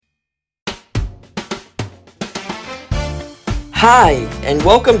Hi, and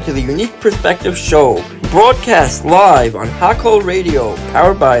welcome to the Unique Perspective Show, broadcast live on Hakol Radio,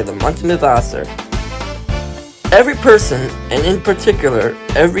 powered by the Monsey NY. Every person, and in particular,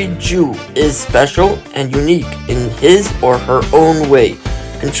 every Jew, is special and unique in his or her own way,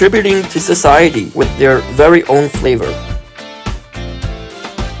 contributing to society with their very own flavor.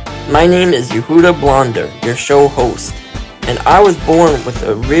 My name is Yehuda Blonder, your show host, and I was born with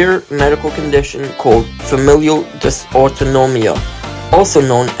a rare medical condition called familial dysautonomia, also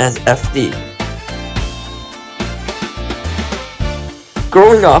known as FD.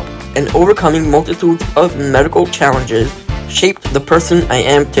 Growing up and overcoming multitudes of medical challenges shaped the person I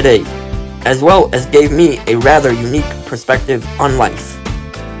am today, as well as gave me a rather unique perspective on life.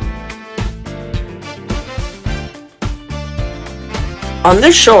 On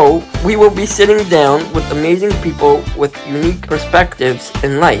this show, we will be sitting down with amazing people with unique perspectives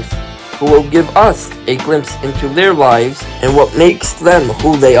in life, who will give us a glimpse into their lives and what makes them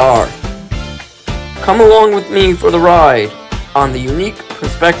who they are. Come along with me for the ride on the Unique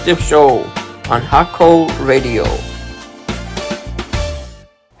Perspective Show on Hakol Radio.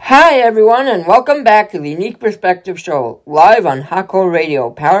 Hi everyone, and welcome back to the Unique Perspective Show, live on Hakol Radio,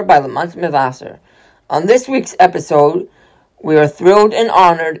 powered by the Monsey NY. On this week's episode, we are thrilled and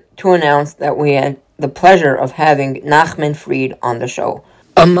honored to announce that we had the pleasure of having Nachman Fried on the show.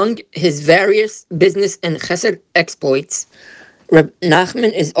 Among his various business and chesed exploits, Rebbe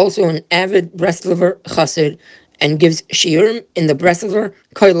Nachman is also an avid Breslover Chassid and gives shiurim in the Breslover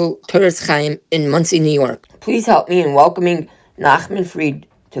Kollel Toras Chaim in Monsey, New York. Please help me in welcoming Nachman Fried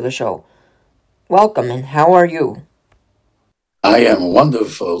to the show. Welcome, and how are you? I am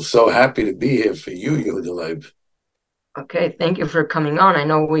wonderful. So happy to be here for you, Yehuda. Okay, thank you for coming on. I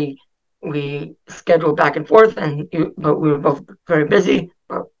know we scheduled back and forth, but we were both very busy.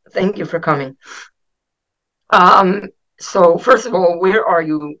 But thank you for coming. So first of all, where are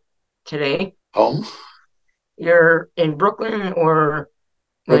you today? Home. You're in Brooklyn or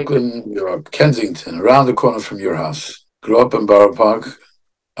Brooklyn, New York, Kensington, around the corner from your house. Grew up in Borough Park,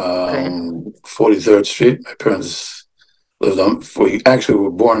 43rd Street. My parents lived on. We actually were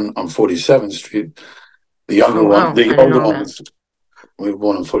born on 47th Street. The older ones, we were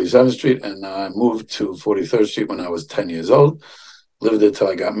born on 47th Street, and I moved to 43rd Street when I was 10 years old. Lived there till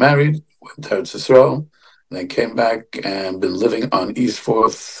I got married, went to Eretz Yisrael, then came back and been living on East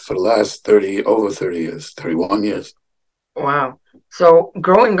 4th for the last 31 years. Wow. So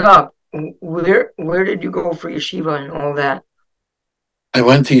growing up, where did you go for yeshiva and all that? I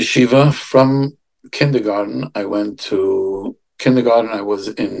went to yeshiva from kindergarten. I was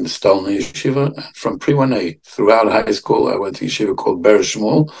in Stalin Yeshiva. From pre-1A throughout high school, I went to yeshiva called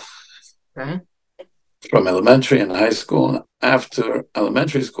Shmuel. Okay. From elementary and high school. After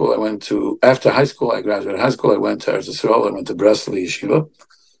elementary school, after high school, I graduated high school. I went to Eretz Yisrael. I went to Breslover Yeshiva.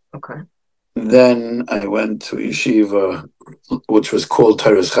 Okay. Then I went to yeshiva, which was called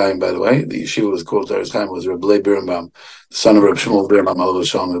Toras Chaim, by the way. The yeshiva was called Toras Chaim. It was Rebbe Birnbaum, the son of Rebbe Shmuel Birnbaum,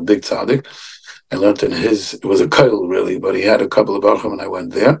 a big tzaddik. I learned in it was a kollel really, but he had a couple of baruchim, and I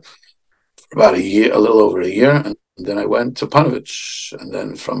went there for about a year, a little over a year, and then I went to Panovich, and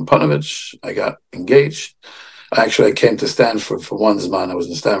then from Panovich, I got engaged. Actually, I came to Stanford for one Zman. I was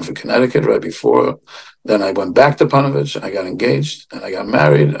in Stanford, Connecticut, right before. Then I went back to Panovich, I got engaged, and I got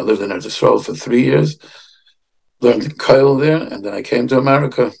married. I lived in Eretz Yisrael for 3 years, learned kollel there, and then I came to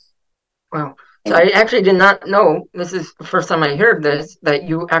America. Wow. So I actually did not know, this is the first time I heard this, that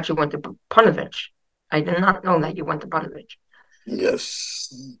you actually went to Panovich. I did not know that you went to Panovich.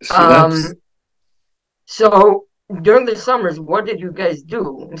 Yes. So during the summers, what did you guys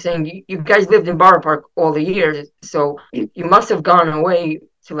do? I'm saying you guys lived in Borough Park all the years, so you must have gone away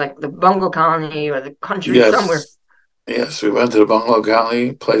to like the bungalow colony or the country somewhere. Yes, we went to the bungalow colony,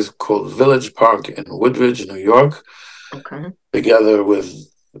 a place called Village Park in Woodridge, New York. Okay. Together with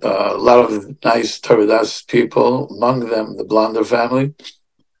a lot of nice Torah people, among them the Blonder family.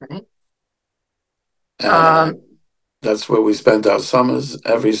 Okay. And that's where we spent our summers,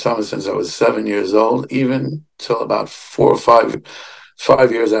 every summer since I was 7 years old, even till about 4 or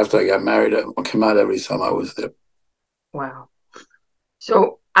 5 years after I got married. I came out every summer I was there. Wow.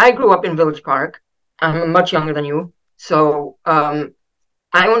 So I grew up in Village Park. I'm much younger than you. So I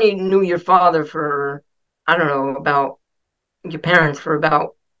only knew your father for, I don't know, about your parents for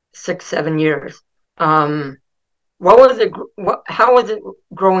about 6-7 years. How was it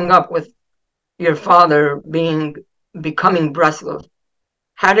growing up with your father becoming Breslover?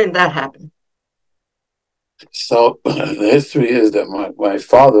 How did that happen? So the history is that my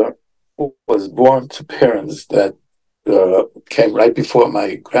father was born to parents that came right before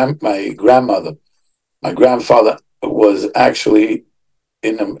my grandmother. My grandfather was actually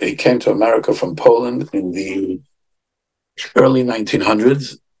he came to America from Poland in the early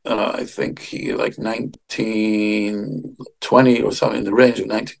 1900s. I think he like 1920 or something, in the range of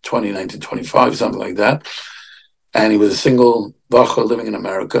 1920, 1925, something like that. And he was a single bacher living in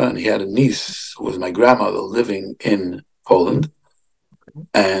America, and he had a niece who was my grandmother living in Poland.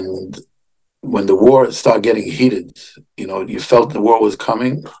 And when the war started getting heated, you felt the war was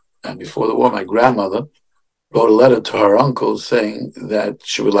coming. And before the war, my grandmother wrote a letter to her uncle saying that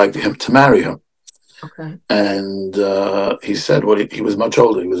she would like him to marry her. Okay. And he said, he was much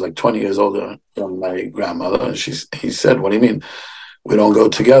older. He was like 20 years older than my grandmother. And he said, what do you mean? We don't go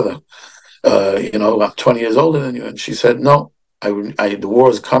together. I'm 20 years older than you. And she said, no, the war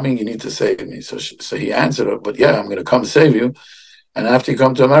is coming. You need to save me. So he answered her, but yeah, I'm going to come save you. And after you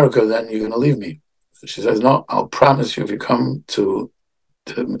come to America, then you're going to leave me. So she says, no, I'll promise you, if you come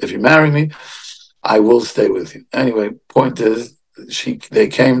if you marry me, I will stay with you. Anyway, point is, they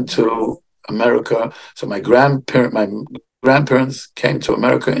came to America. So my grandparents came to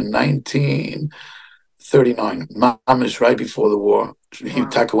America in 1939, mamish right before the war. He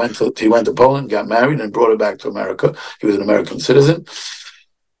went to Poland, got married, and brought her back to America. He was an American citizen,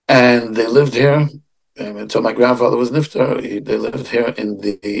 and they lived here until my grandfather was niftar. They lived here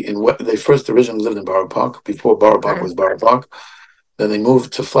they first originally lived in Borough Park before Borough Park was Borough Park. Then they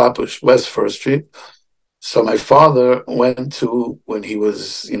moved to Flatbush, West First Street. So my father went to, when he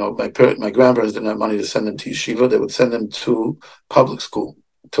was, my grandparents didn't have money to send him to yeshiva. They would send him to public school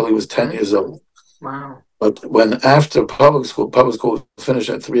until he was 10 years old. Wow. But after public school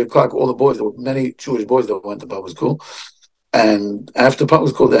finished at 3:00, all the boys, there were many Jewish boys that went to public school. And after public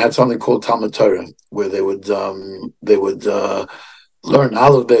school, they had something called Talmud Torah, where they would learn Aleph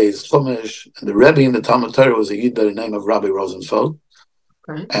Beis, Chumash. And the Rebbe in the Talmud Torah was a Yid by the name of Rabbi Rosenfeld.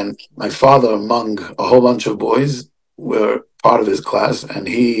 Okay. And my father, among a whole bunch of boys, were part of his class, and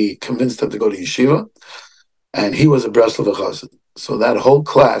he convinced them to go to yeshiva. And he was a Breslover Chassid. So that whole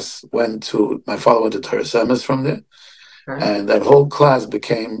class my father went to Toras Chaim from there, and that whole class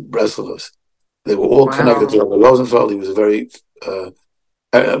became Breslovers. They were all connected to Rabbi Rosenfeld. He was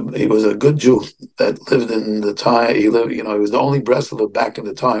he was a good Jew that lived in the time. He was the only Breslover back in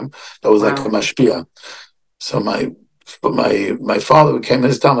the time that was like a mashpia. So my father became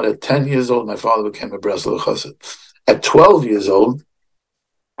his Talmud at 10 years old. My father became a Breslover Chassid. At 12 years old,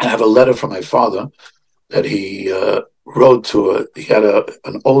 I have a letter from my father that he wrote to he had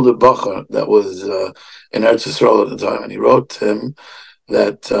an older bacher that was in Eretz Yisrael at the time, and he wrote to him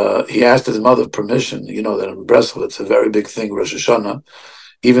that he asked his mother permission. You know that in Breslover it's a very big thing, Rosh Hashana,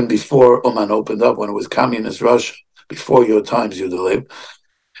 even before Oman opened up, when it was communist Russia, before your times, Yudalev.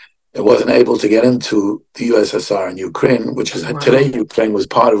 It wasn't able to get into the USSR, and Ukraine, which is today Ukraine, was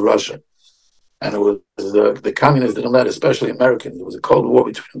part of Russia. And it was the communists didn't let, especially Americans. It was a Cold War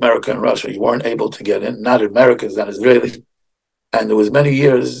between America and Russia. You weren't able to get in, not Americans, not Israelis. And there was many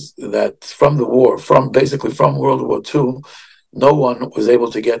years that from the war, basically from World War II, no one was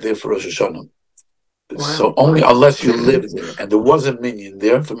able to get there for Rosh Hashana. Wow. So only unless you lived there. And there was a minyan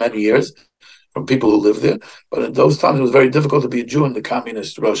there for many years from people who lived there. But at those times, it was very difficult to be a Jew in the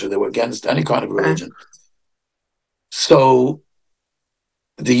communist Russia. They were against any kind of religion. So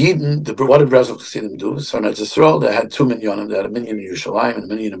the Yidden, what did Breslover Chassidim do? So in Eretz Yisrael, they had two minyanim. They had a minyan in Yerushalayim and a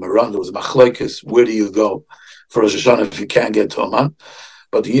minyan in Mohoran. There was a machlokes. Where do you go for Rosh Hashana if you can't get to Oman?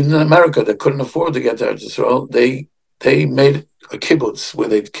 But the Yidden in America that couldn't afford to get to Eretz Yisrael, they made a kibbutz where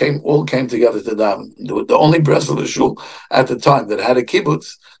they all came together to daven. The only Breslover shul at the time that had a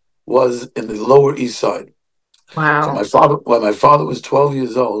kibbutz was in the Lower East Side. Wow. So when my father was 12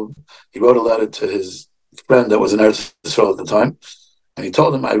 years old, he wrote a letter to his friend that was in Eretz Yisrael at the time. And he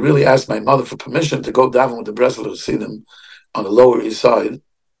told him, I really asked my mother for permission to go daven with the Breslover Chassidim on the Lower East Side.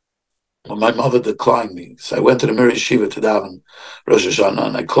 Well, my mother declined me. So I went to the Mir Yeshiva to daven Rosh Hashana,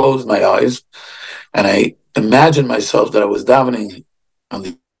 and I closed my eyes, and I imagined myself that I was davening on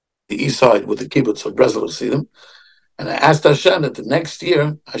the East Side with the kibbutz of Breslover Chassidim. And I asked Hashem that the next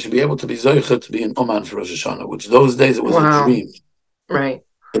year I should be able to be Zoicha to be in Oman for Rosh Hashana, which those days it was a dream. Right.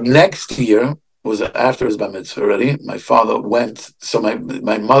 The next year was after his bar mitzvah already. My father went. So my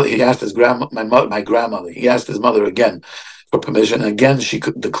mother. He asked his my grandmother. He asked his mother again for permission. And again, she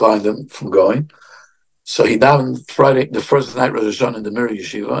declined him from going. So he davened Friday, the first night Rosh Hashana in the Mir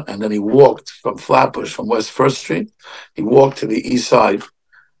Yeshiva, and then he walked from Flatbush, from West First Street. He walked to the East Side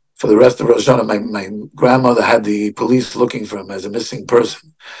for the rest of Rosh Hashana. My grandmother had the police looking for him as a missing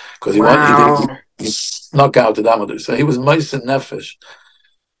person because he snuck out to daven. So he was Monsey NY.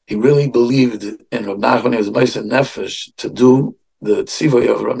 He really believed in Rebbe Nachman. He was Monsey NY to do the tzivui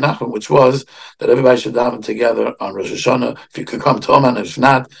of Rebbe Nachman, which was that everybody should daven together on Rosh Hashana. If you could come to Oman, if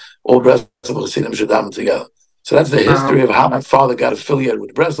not, all Breslover Chassidim should daven together. So that's the history of how my father got affiliated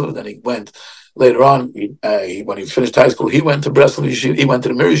with Breslover. Then he went later on. When he finished high school, he went to Breslover Yeshiva. He went to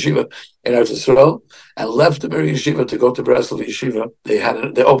the Mir Yeshiva in Eretz Yisrael and left the Mir Yeshiva to go to Breslover Yeshiva. They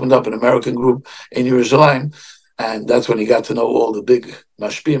opened up an American group in Yerushalayim. And that's when he got to know all the big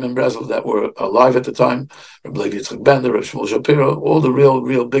mashpiyim in Breslover that were alive at the time. Rebbe Yitzchak Bender, Rebbe Shmuel Shapiro, all the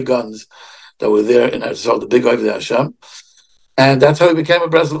real big guns that were there in Eretz Yisrael, the big Ovdei Hashem. And that's how he became a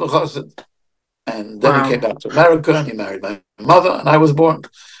Breslover Chassid. And then he came back to America and he married my mother and I was born.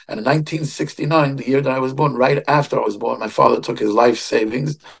 And in 1969, the year that I was born, right after I was born, my father took his life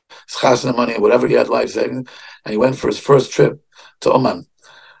savings, his chasna money, whatever he had life savings, and he went for his first trip to Oman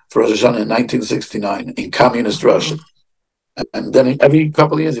for Rosh Hashana in 1969 in communist Russia. And then every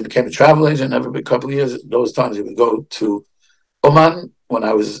couple of years, he became a travel agent. Every couple of years, those times he would go to Oman.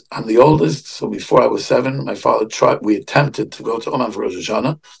 I'm the oldest, so before I was 7, my father we attempted to go to Oman for Rosh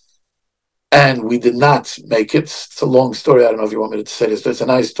Hashana. And we did not make it. It's a long story. I don't know if you want me to say this. It's a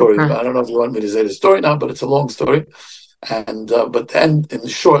nice story, but I don't know if you want me to say the story now, but it's a long story. And but then, in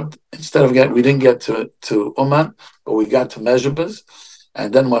short, we didn't get to Oman, but we got to Mezhebes.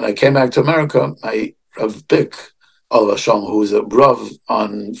 And then when I came back to America, my Rav Bik, who was a Rav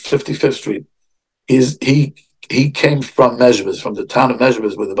on 55th Street, he came from Mezhebes, from the town of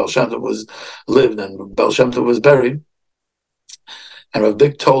Mezhebes, where the Baal Shem Tov lived and Baal Shem Tov was buried. And Rav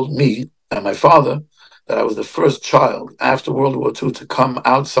Bik told me and my father that I was the first child after World War II to come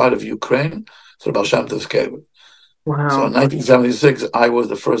outside of Ukraine to the Baal Shem Tov's kever. Wow. So in 1976, I was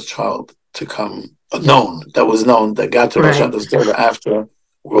the first child to come, that got to Baal Shem Tov's kever after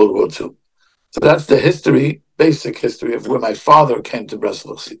World War II. So that's the basic history of where my father came to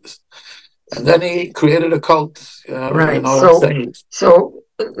Breslover Chassidim. And then he created a cult. So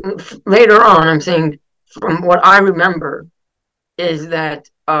later on, I'm saying, from what I remember, is that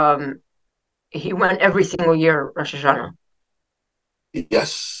he went every single year Rosh Hashana.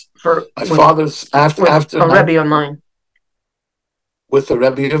 Yes. Father's after a Rebbe of mine. With the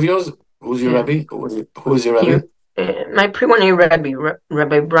Rebbe of yours? Who's your Rebbe? Who's your Rebbe? My pre-1A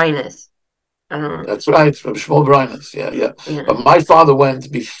Rebbe Brines. That's right, from Shmuel Brines. Yeah. But my father went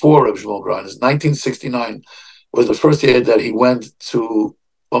before Reb Shmuel Brines. 1969 was the first year that he went to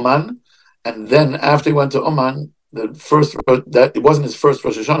Oman, and then after he went to Oman, it wasn't his first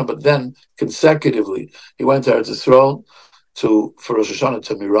Rosh Hashana, but then consecutively he went to Eretz Yisrael for Rosh Hashana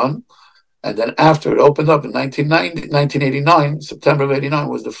to Miran, and then after it opened up in 1989, September of 89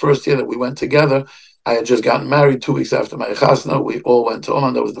 was the first year that we went together. I had just gotten married 2 weeks after my chasna. We all went to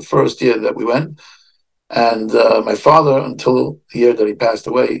Oman. That was the first year that we went. And my father, until the year that he passed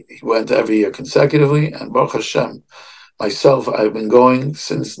away, he went every year consecutively. And Baruch Hashem, myself, I've been going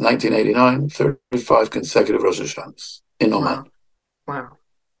since 1989, 35 consecutive Rosh Hashanahs in Oman. Wow.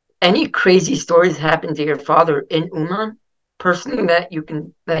 Any crazy stories happened to your father in Oman, personally, that you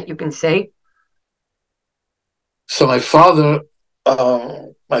can say? So my father,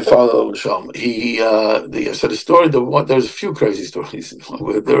 so the story, there's a few crazy stories.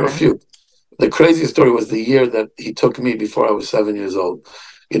 There are a few. The craziest story was the year that he took me before I was 7 years old.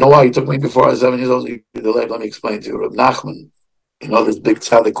 You know why he took me before I was 7 years old? Let me explain to you. Rebbe Nachman, this big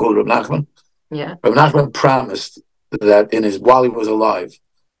tzaddik called Rebbe Nachman? Yeah. Rebbe Nachman promised that while he was alive,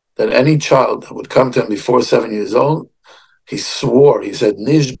 that any child that would come to him before 7 years old, he said,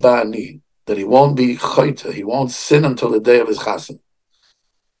 Nishba'ani, that he won't be chayta, he won't sin until the day of his chasna.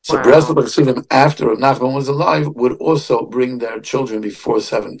 So Breslover Chassidim, after Rebbe Nachman was alive, would also bring their children before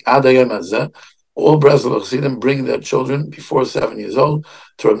 7. Adayem Azeh, all Breslover Chassidim bring their children before 7 years old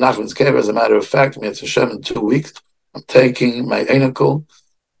to Rebbe Nachman's kever. As a matter of fact, Mitzvah Hashem, in 2 weeks, I'm taking my Einikel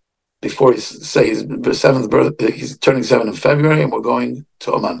before his 7th birthday. He's turning 7 in February, and we're going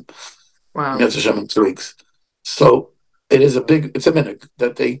to Oman. Wow. Mitzvah Hashem in 2 weeks. So it's a minhag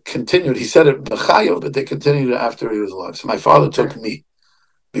that they continued. He said it b'chayo, but they continued after he was alive. So my father took me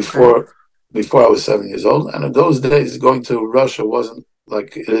before I was 7 years old, and in those days, going to Russia wasn't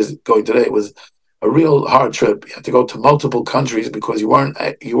like it is going today. It was a real hard trip. You had to go to multiple countries because you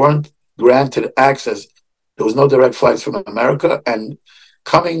weren't granted access. There was no direct flights from America, and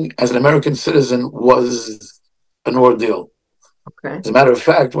coming as an American citizen was an ordeal. Okay. As a matter of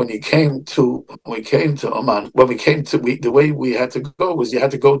fact, when we came to Oman, the way we had to go was you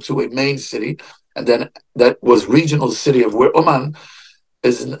had to go to a main city, and then that was regional city of where Oman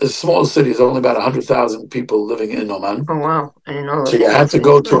is a small city. There's only about 100,000 people living in Oman. Oh wow! I didn't know that. So you had to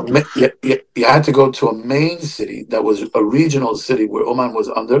go to a main city that was a regional city where Oman was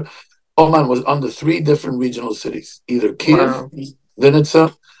under. Oman was under 3 different regional cities, either Kiev, Wow.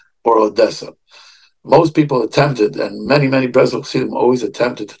 Vinnytsia, or Odessa. Most people attempted, and many Breslover Chassidim always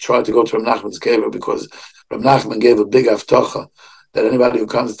attempted to try to go to Rebbe Nachman's kever, because Rebbe Nachman gave a big avtocha that anybody who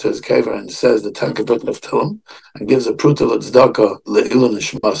comes to his kever and says the 10 kapitel of Tehillim and gives a pruta l'tzdaka le'ilu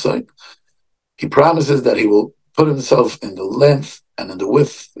nishmasai, he promises that he will put himself in the length and in the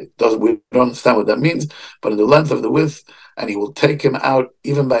width. We don't understand what that means, but in the length of the width, and he will take him out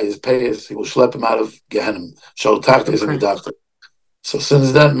even by his payas. He will schlep him out of Gehenna. Shal tachtis and midachta. So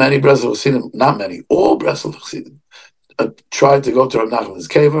since then, many Breslover Chassidim, not many, all Breslover Chassidim, tried to go to Rebbe Nachman's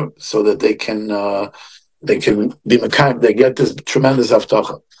kever so that they can be mekayim. They get this tremendous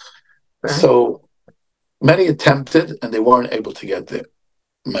avtocha. Okay. So many attempted, and they weren't able to get there.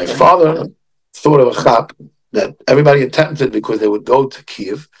 My Okay. father thought of a chap that everybody attempted, because they would go to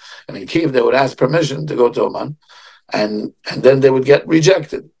Kiev, and in Kiev they would ask permission to go to Oman, and then they would get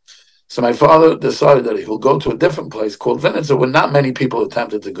rejected. So my father decided that he will go to a different place called Vinnytsia, where not many people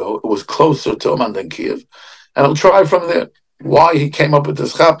attempted to go. It was closer to Oman than Kiev, and he'll try from there. Why he came up with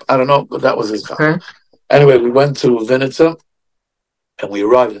this chap, I don't know, but that was his chap. Okay. Anyway, we went to Vinnytsia, and we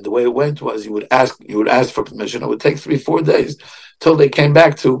arrived, and the way it went was you would ask for permission. It would take 3-4 days till they came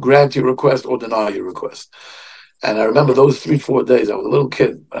back to grant your request or deny your request. And I remember those 3-4 days. I was a little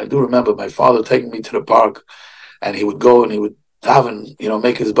kid, but I do remember my father taking me to the park, and he would go and he would daven,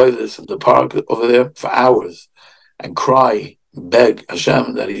 make his bailis in the park over there for hours, and cry, beg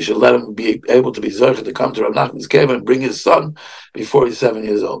Hashem that he should let him be able to be zocher to come to Rebbe Nachman's kever and bring his son before he's 7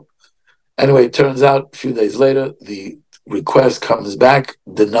 years old. Anyway, it turns out a few days later, the request comes back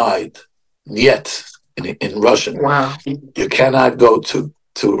denied. Yet in Russian. Wow. You cannot go to.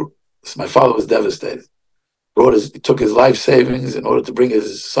 So my father was devastated. He took his life savings in order to bring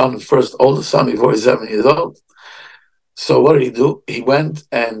his son, oldest son, before he's 7 years old. So what did he do? He went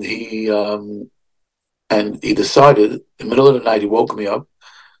and he decided in the middle of the night. He woke me up,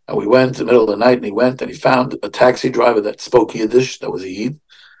 and we went in the middle of the night, and he went and he found a taxi driver that spoke Yiddish, that was a Yid,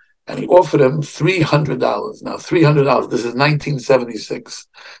 and he offered him $300. Now, $300. This is 1976.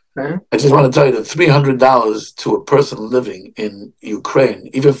 Okay. I just want to tell you that $300 to a person living in Ukraine,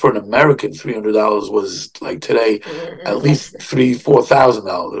 even for an American, $300 was like today at least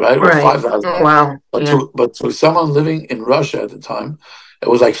 $4,000, right? Or $5,000. Wow. But to someone living in Russia at the time, it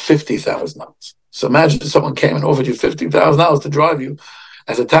was like $50,000. So imagine someone came and offered you $50,000 to drive you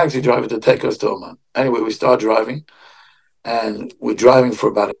as a taxi driver to take us to Oman. Anyway, we start driving. And we're driving for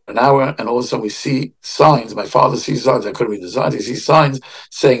about an hour, and all of a sudden we see signs. My father sees signs. I couldn't read the signs. He sees signs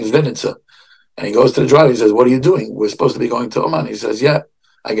saying Vinnytsia. And he goes to the driver. He says, "What are you doing? We're supposed to be going to Oman." He says, "Yeah,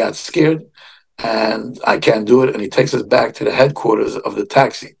 I got scared, and I can't do it." And he takes us back to the headquarters of the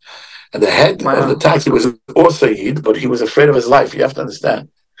taxi. And the head of the taxi was also Yid, but he was afraid of his life. You have to understand.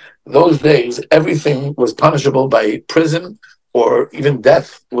 Those days, everything was punishable by prison or even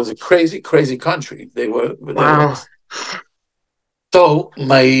death. It was a crazy, crazy country. They were. So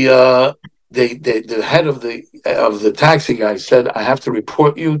the head of the taxi guy said, "I have to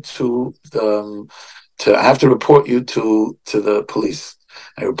report you to the police."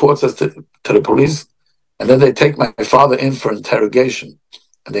 And he reports us to the police, and then they take my father in for interrogation,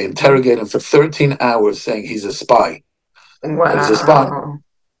 and they interrogate him for 13 hours, saying he's a spy. Wow. He's a spy.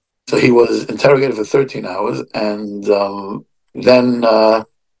 So he was interrogated for 13 hours, and then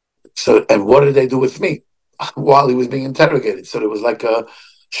what did they do with me while he was being interrogated? So there was like a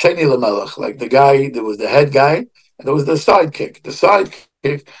Sheni Lamelech, like the guy, there was the head guy, and there was the sidekick. The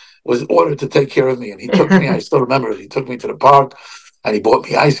sidekick was ordered to take care of me, and he took me, I still remember it, he took me to the park, and he bought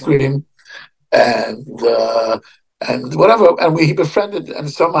me ice cream, and whatever, and he befriended,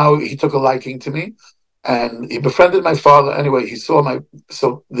 and somehow he took a liking to me, and he befriended my father. Anyway, he saw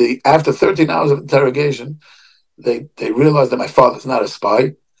after 13 hours of interrogation, they realized that my father's not a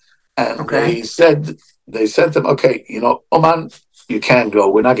spy, and they said to him, "Okay, Oman, you can't go.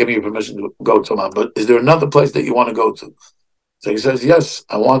 We're not giving you permission to go to Oman, but is there another place that you want to go to?" So he says, "Yes,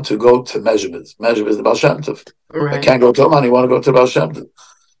 I want to go to Mezhebez. Mezhebez is the Baal Shem Tov. I can't go to Oman. You want to go to Baal Shem Tov?"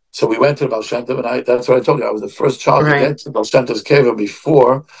 So we went to the Baal Shem Tov, and that's what I told you. I was the first child to get to Baal Shem Tov's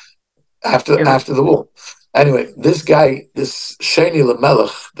kever after the war. Anyway, this guy, this Sheni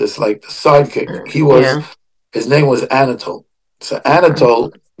Lamelech, this like the sidekick, his name was Anatol. So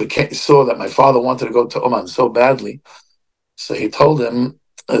Anatol saw that my father wanted to go to Oman so badly. So he told him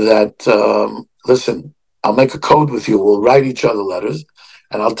that, "Listen, I'll make a code with you. We'll write each other letters.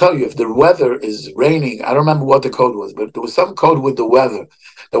 And I'll tell you, if the weather is raining," I don't remember what the code was, but there was some code with the weather,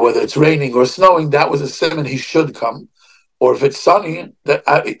 that whether it's raining or snowing, that was a simon he should come. Or if it's sunny,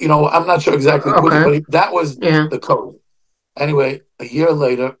 I'm not sure exactly, but that was the code. Anyway, a year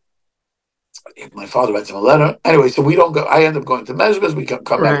later, My father writes him a letter. Anyway, so we don't go. I end up going to Mezbez. We come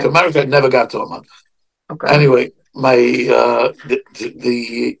back to America. I never got to Oman. Okay. Anyway, my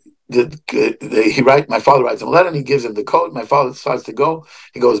my father writes him a letter and he gives him the code. My father decides to go.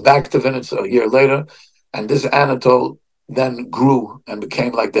 He goes back to Venice a year later, and this Anatol then grew and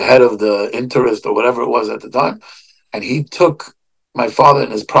became like the head of the interest or whatever it was at the time. And he took my father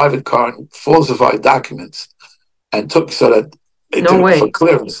in his private car and falsified documents and took so that for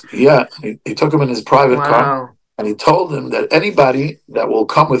clearance. Yeah, he took him in his private car. And he told him that anybody that will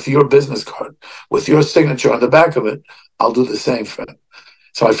come with your business card, with your signature on the back of it, I'll do the same for him.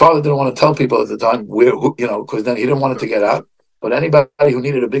 So my father didn't want to tell people at the time because then he didn't want it to get out. But anybody who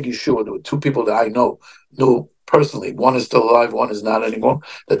needed a big shiur, there were two people that I knew personally. One is still alive, one is not anymore,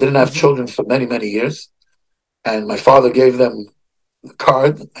 that didn't have children for many, many years. And my father gave them the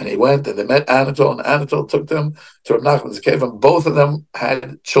card, and he went, and they met Anatol, and Anatol took them to Rebbe Nachman's kever, and both of them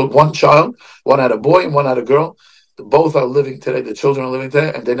had one child, one had a boy and one had a girl. Both are living today, the children are living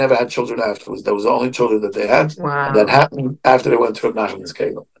today, and they never had children afterwards. That was the only children that they had. Wow. And that happened after they went to Rebbe Nachman's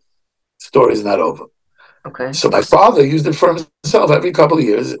kever. Story's not over. Okay. So my father used it for himself every couple of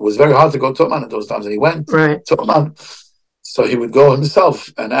years. It was very hard to go to Oman at those times, and he went to Oman. So he would go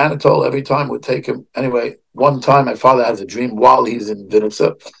himself, and Anatol every time would take him. Anyway, one time my father has a dream while he's in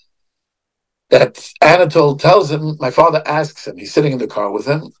Vinitsa that Anatol tells him, my father asks him, he's sitting in the car with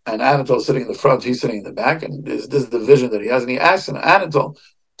him, and Anatol's sitting in the front, he's sitting in the back, and this is the vision that he has, and he asks him, Anatol,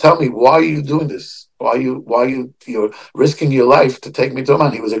 tell me, why are you doing this? You're risking your life to take me to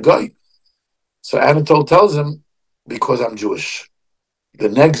Oman? He was a guy. So Anatol tells him, because I'm Jewish. The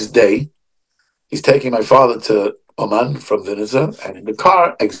next day, he's taking my father to Oman from Vinitsa, and in the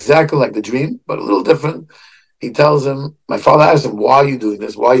car, exactly like the dream, but a little different, he tells him, my father asks him, why are you doing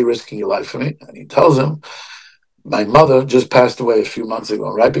this? Why are you risking your life for me? And he tells him, my mother just passed away a few months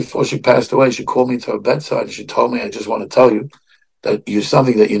ago. Right before she passed away, she called me to her bedside and she told me, I just want to tell you that you're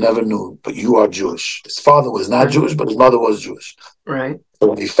something that you never knew, but you are Jewish. His father was not Jewish, but his mother was Jewish. Right. So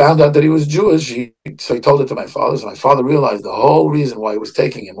when he found out that he was Jewish, he told it to my father. So my father realized the whole reason why he was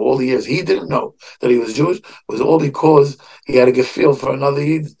taking him all the years, he didn't know that he was Jewish, was all because he had a gefühl for another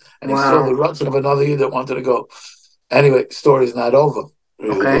Yid, and he saw the ruts of another Yid that wanted to go. Anyway, story's not over.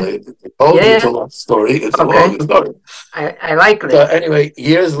 Okay. It's a long story. It's a long story. I like this. So anyway,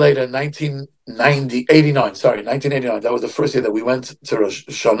 years later, 1989, that was the first year that we went to Rosh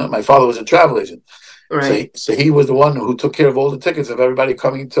Hashana. My father was a travel agent. Right. So he was the one who took care of all the tickets of everybody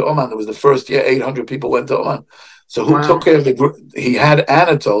coming to Oman. It was the first year 800 people went to Oman. So who took care of the group? He had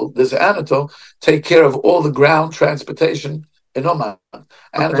Anatol, take care of all the ground transportation in Oman.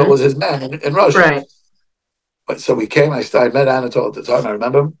 Anatol was his man in Russia. Right. But so we came, I met Anatol at the time, I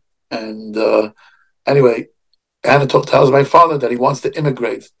remember him. And anyway, Anatol tells my father that he wants to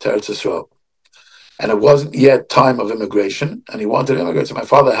immigrate to Eretz Yisrael. And it wasn't yet time of immigration, and he wanted to immigrate. So my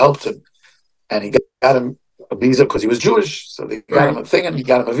father helped him. And he got him a visa because he was Jewish. So they got him a thing and he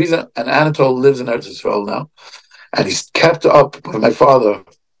got him a visa. And Anatol lives in Eretz Yisrael now. And he's kept up with my father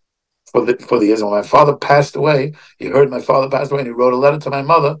for the years. When my father passed away, he heard my father passed away and he wrote a letter to my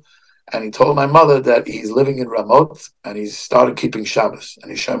mother. And he told my mother that he's living in Ramot and he's started keeping Shabbos and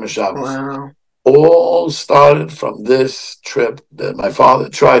he's Shomer Shabbos. Wow. All started from this trip that my father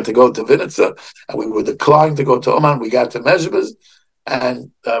tried to go to Vinitsa and we were declined to go to Oman. We got to Mezbez. And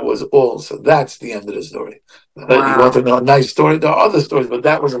that was all. So that's the end of the story. Wow. You want to know a nice story? There are other stories, but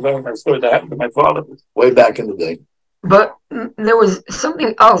that was a very nice story that happened to my father way back in the day. But there was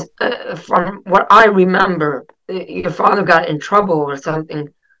something else from what I remember. Your father got in trouble or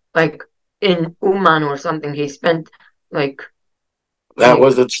something, like in Uman or something. He spent like. That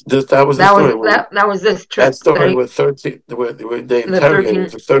was the story. That was this trip. That story with 13. They interrogated him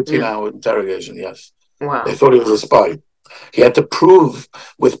for 13-hour interrogation. Yes. Wow. They thought he was a spy. He had to prove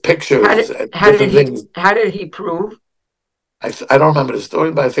with pictures different things. How did he prove? I don't remember the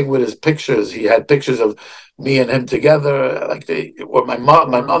story, but I think with his pictures, he had pictures of me and him together, or my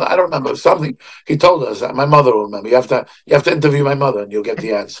mother. I don't remember something. He told us that. My mother will remember. You have to interview my mother, and you'll get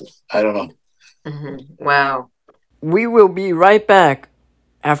the answer. I don't know. Mm-hmm. Wow. We will be right back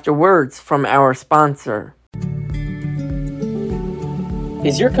after words from our sponsor.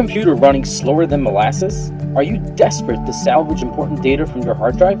 Is your computer running slower than molasses? Are you desperate to salvage important data from your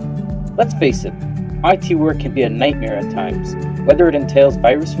hard drive? Let's face it, IT work can be a nightmare at times, whether it entails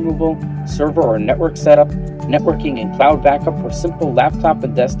virus removal, server or network setup, networking and cloud backup, or simple laptop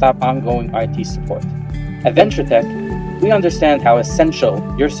and desktop ongoing IT support. At VentureTech, we understand how essential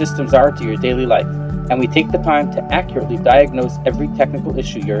your systems are to your daily life, and we take the time to accurately diagnose every technical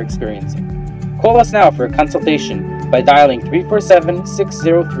issue you're experiencing. Call us now for a consultation by dialing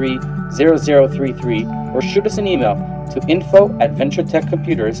 347-603 0033 or shoot us an email to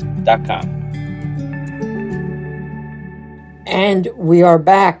info@venturetechcomputers.com. And we are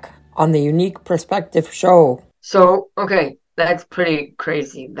back on the Unique Perspective Show. So, okay, that's pretty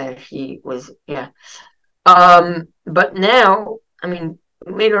crazy that he was, yeah. But now, I mean,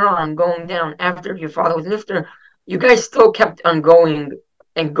 later on, going down after your father was nifter, you guys still kept on going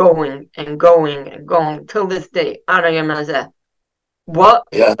and going and going and going till this day. What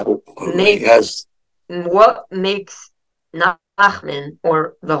makes Nachman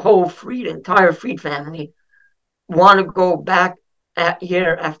or the whole entire Fried family want to go back at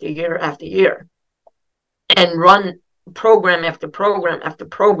year after year after year and run program after program after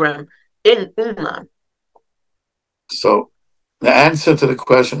program in Uman? So the answer to the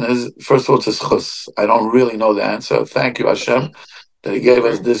question is, first of all, it's a schus. I don't really know the answer. Thank you, Hashem, that He gave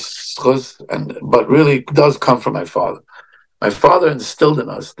us this schus, but really it does come from my father. My father instilled in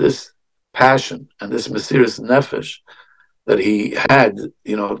us this passion and this mesirus nefesh that he had,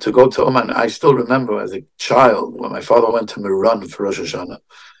 to go to Oman. I still remember as a child when my father went to Miran for Rosh Hashana.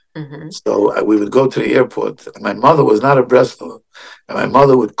 Mm-hmm. So we would go to the airport. And my mother was not a Breslover, and my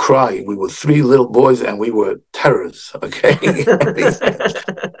mother would cry. We were 3 little boys, and we were terrors. Okay,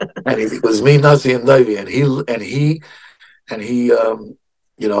 and it was me, Nasi, and Davy, and he.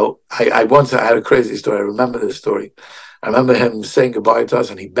 I once had a crazy story. I remember this story. I remember him saying goodbye to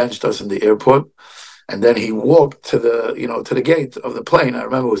us, and he benched us in the airport. And then he walked to the gate of the plane. I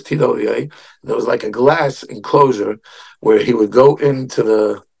remember it was TWA. There was like a glass enclosure where he would go into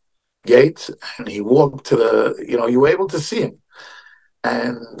the gate, and he walked to you were able to see him.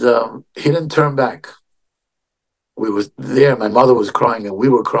 And he didn't turn back. We was there. My mother was crying, and we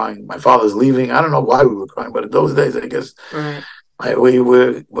were crying. My father's leaving. I don't know why we were crying, but in those days, I guess we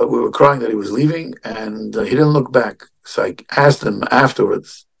were crying that he was leaving, and he didn't look back. So I asked him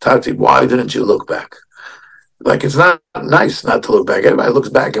afterwards, Tati, why didn't you look back? Like, it's not nice not to look back. Everybody looks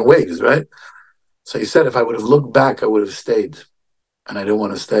back and waves, right? So he said, if I would have looked back, I would have stayed. And I didn't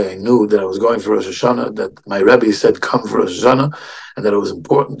want to stay. I knew that I was going for Rosh Hashana, that my Rebbe said, come for Rosh Hashana, and that it was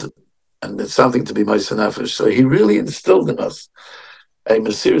important, and it's something to be Monsey Nefesh. So he really instilled in us a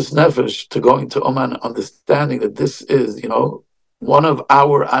mesirus nefesh to going to Oman, understanding that this is, one of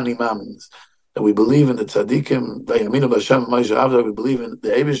our animams, that we believe in the tzaddikim, Vayaminu B'Hashem Moshe Avda, we believe in the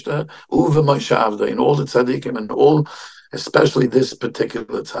Eibishter, Uve Moshe Avda, in all the tzaddikim, and all, especially this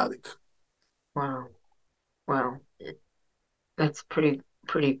particular tzaddik. Wow. That's pretty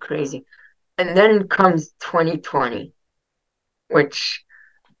crazy. And then comes 2020, which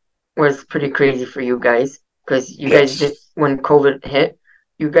was pretty crazy for you guys, because you guys did, when COVID hit,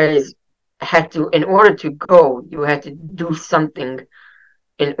 you guys had to, in order to go, you had to do something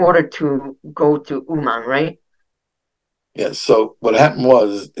in order to go to Uman, right? Yeah, so what happened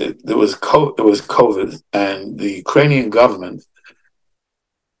was, it was COVID, and the Ukrainian government,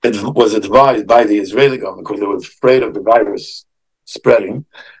 it was advised by the Israeli government, because they were afraid of the virus spreading,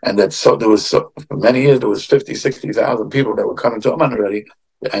 and for many years there was 50, 60,000 people that were coming to Oman already,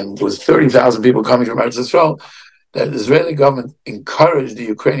 and there was 30,000 people coming from Eretz Yisrael. The Israeli government encouraged the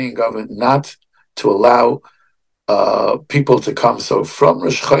Ukrainian government not to allow people to come. So from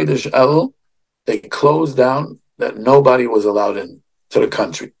Rosh Chodesh El, they closed down, that nobody was allowed in to the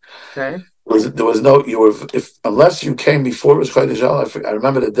country. Okay. There was no, unless you came before Rosh Chodesh El, I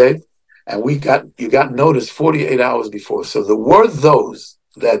remember the date, and you got notice 48 hours before. So there were those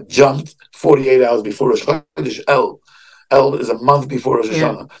that jumped 48 hours before Rosh Chodesh El. El is a month before Rosh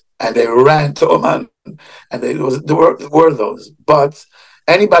Hashana, and they ran to Oman, and there were those. But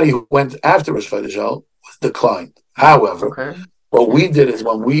anybody who went after Rosh Chodesh El was declined. However, what we did is,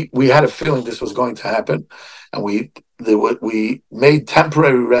 when we had a feeling this was going to happen, and we made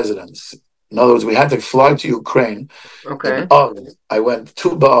temporary residence. In other words, we had to fly to Ukraine. Okay. I went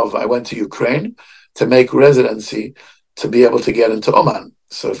to Ukraine to make residency to be able to get into Oman.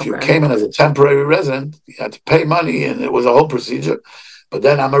 So if you came in as a temporary resident, you had to pay money, and it was a whole procedure. But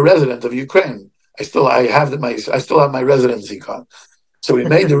then I'm a resident of Ukraine. I still have my residency card. So we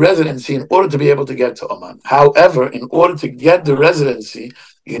made the residency in order to be able to get to Oman. However, in order to get the residency,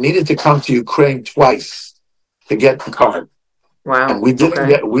 you needed to come to Ukraine twice to get the card. Wow. And we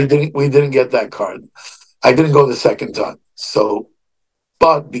didn't get that card. I didn't go the second time.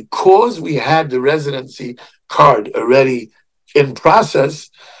 But because we had the residency card already in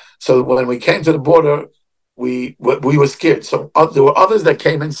process, so when we came to the border, we were scared. So there were others that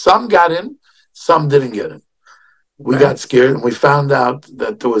came in. Some got in, some didn't get in. We got scared, and we found out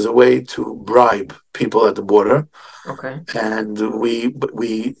that there was a way to bribe people at the border. Okay. And we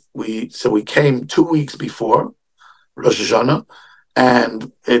came 2 weeks before Rosh Hashana,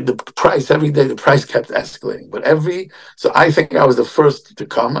 And the price, every day, the price kept escalating. So I think I was the first to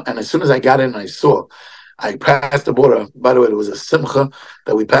come. And as soon as I got in, I passed the border. By the way, there was a simcha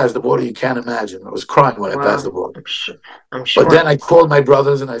that we passed the border. You can't imagine. I was crying when I passed the border. I'm sure. But then I called my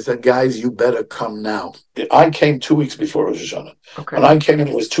brothers and I said, guys, you better come now. I came 2 weeks before Rosh Hashana. Okay. When I came in,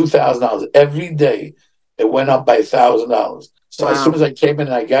 it was $2,000. Every day, it went up by $1,000. So as soon as I came in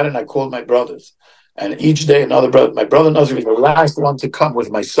and I got in, I called my brothers. And each day, another brother. My brother knows he was the last one to come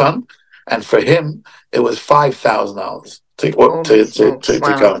with my son. And for him, it was $5,000 to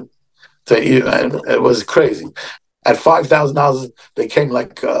come. And it was crazy. At $5,000, they came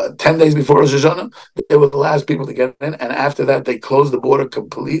like 10 days before Rosh Hashana. They were the last people to get in. And after that, they closed the border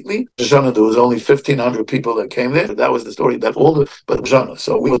completely. Rosh Hashana, there was only 1,500 people that came there. That was the story. But Rosh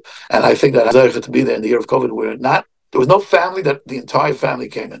Hashana. And I think that I to be there in the year of COVID, there was no family that the entire family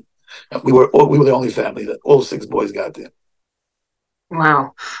came in. We were the only family that all 6 boys got there.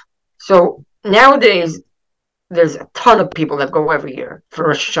 Wow. So nowadays, there's a ton of people that go every year for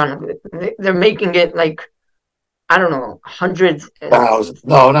Rosh Hashanah. They're making it like, I don't know, hundreds. Thousands.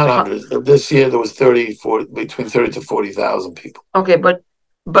 No, not hundreds. This year there was between 30 to 40,000 people. Okay, but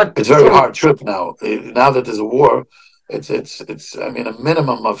it's a very hard trip now. Now that there's a war, it's a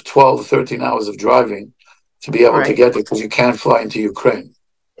minimum of 12, 13 hours of driving to be able to get there because you can't fly into Ukraine.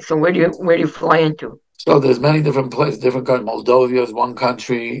 So where do you fly into? So there's many different places, different countries. Moldova is one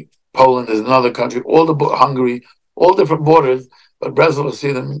country, Poland is another country, Hungary, all different borders. But Breslover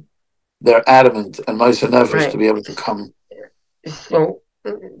Chassidim, they're adamant and Monsey NY to be able to come. So,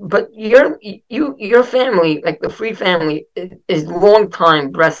 but your family, like the Fried family, is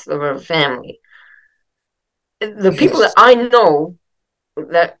longtime Breslover family. The people that I know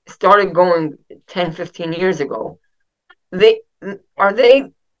that started going 10, 15 years ago, are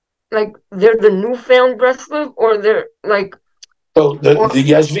they like they're the newfound Breslover, or they're like? So the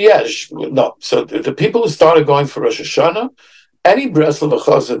Yesh no. So the people who started going for Rosh Hashana, any Breslover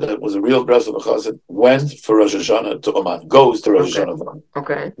Chassid that was a real Breslover Chassid went for Rosh Hashana to Oman, goes to Rosh Hashana.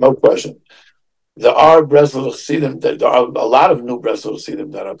 Okay. No question. There are Breslover Chassidim, there are a lot of new Breslover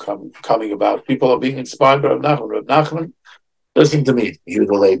Chassidim that are coming about. People are being inspired by Rebbe Nachman. Rebbe Nachman, listen to me, you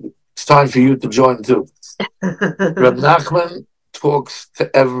the lady. It's time for you to join too. Rebbe Nachman talks to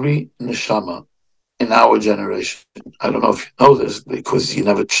every neshama in our generation. I don't know if you know this because you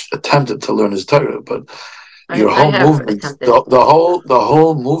never attempted to learn his Torah, but your whole movement, the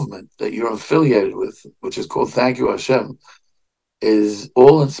whole movement that you're affiliated with, which is called Thank You Hashem, is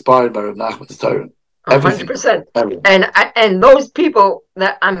all inspired by Rebbe Nachman's Torah. 100%. And those people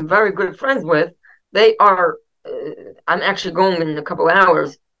that I'm very good friends with, they are. I'm actually going in a couple of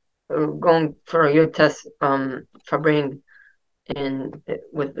hours, going for a yiur test for bringing in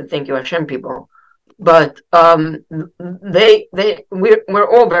with the Thank You Hashem people. But we're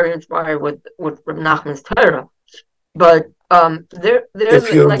all very inspired with Rebbe Nachman's Torah. But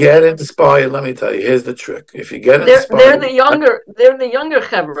if you get inspired, let me tell you, here's the trick. If you get inspired, they're the younger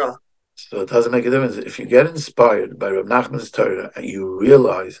kever. So it doesn't make a difference. If you get inspired by Rebbe Nachman's Torah and you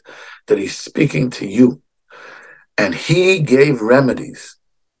realize that he's speaking to you, and he gave remedies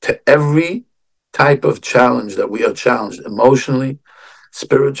to every type of challenge that we are challenged emotionally,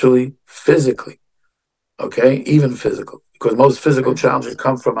 spiritually, physically. Okay, even physical, because most physical challenges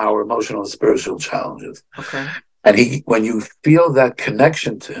come from our emotional and spiritual challenges. Okay. And when you feel that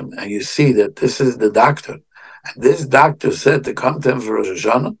connection to him, and you see that this is the doctor, and this doctor said to come to him for Rosh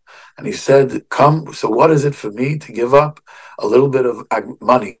Hashana, and he said, "Come." So, what is it for me to give up a little bit of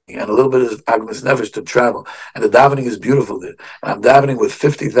money and a little bit of agmas nefesh to travel? And the davening is beautiful there. And I'm davening with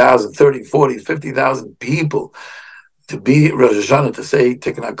 50,000, 30, 40, 50,000 people. To be Rosh Hashana, to say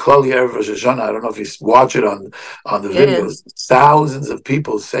Tikkun HaKlal Erev Rosh Hashana, I don't know if you watch it on the videos, thousands of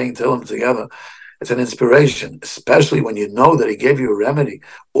people saying Tehillim together. It's an inspiration, especially when you know that he gave you a remedy.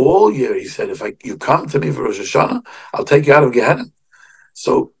 All year he said, if you come to me for Rosh Hashana, I'll take you out of Gehenna.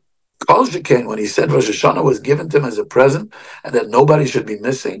 So Kol Shekain, when he said Rosh Hashana was given to him as a present and that nobody should be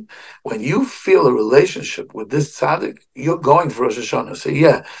missing, when you feel a relationship with this tzaddik, you're going for Rosh Hashana. So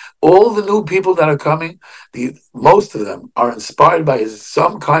yeah, all the new people that are coming, most of them are inspired by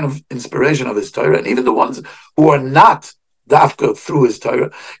some kind of inspiration of his Torah, and even the ones who are not dafka through his Torah,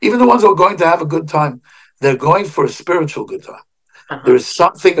 even the ones who are going to have a good time, they're going for a spiritual good time. Uh-huh. There is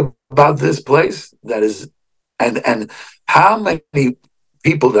something about this place that is, and how many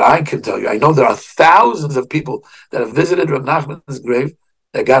people that I can tell you, I know there are thousands of people that have visited Rebbe Nachman's grave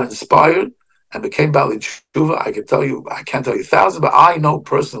that got inspired and became Bali Tshuva. I can't tell you thousands, but I know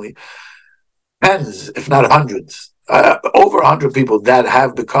personally tens, if not hundreds, over 100 people that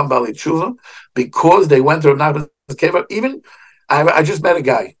have become Bali Tshuva because they went to Rebbe Nachman's kever. Even, I just met a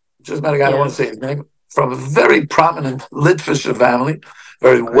guy. I don't want to say his name, from a very prominent Litvish family,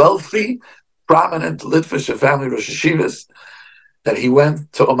 very wealthy, prominent Litvish family, Rosh Hashivas, that he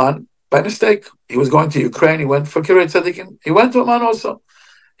went to Oman by mistake. He was going to Ukraine. He went for Kiryat Tzadikim. He went to Oman also.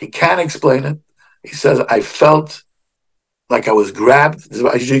 He can't explain it. He says, I felt like I was grabbed.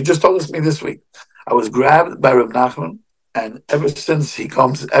 He just told me this week. I was grabbed by Rebbe Nachman, and ever since he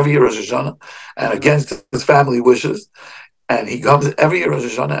comes every year Rosh Hashana, and against his family wishes, and he comes every year Rosh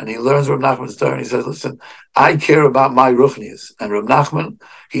Hashana, and he learns Rebbe Nachman's Torah, and he says, listen, I care about my ruchnias, and Rebbe Nachman,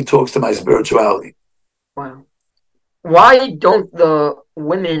 he talks to my spirituality. Wow. Why don't the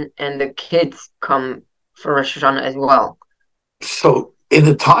women and the kids come for Rosh Hashana as well? So, in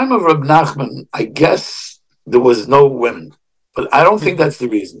the time of Rebbe Nachman, I guess there was no women. But I don't think that's the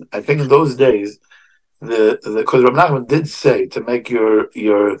reason. I think in those days, because Rebbe Nachman did say to make your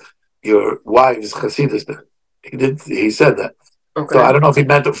wives chassidas. He said that. Okay. So I don't know if he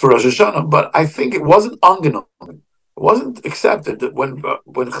meant it for Rosh Hashana, but I think it wasn't angenommen. It wasn't accepted that when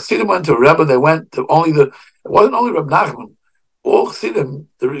Chassidim went to Rebbe, they went to it wasn't only Rebbe Nachman. All Chassidim,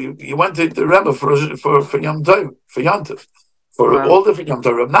 you went to the Rebbe for Yom Tov, for Yom Tov, for all different Yom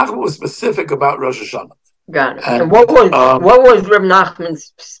Tov. Rebbe Nachman was specific about Rosh Hashana. Got it. And what was Rebbe Nachman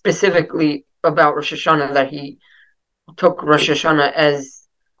specifically about Rosh Hashana that he took Rosh Hashana as?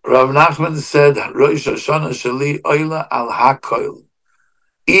 Rebbe Nachman said, Rosh Hashana sheli oila al hakoil.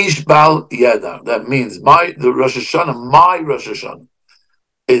 Ish bal yeda. That means my Rosh Hashana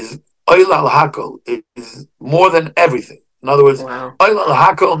is oila al hakol. It is more than everything. In other words, oila al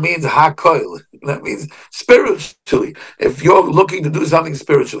hakol means hakoil. That means spiritually. If you're looking to do something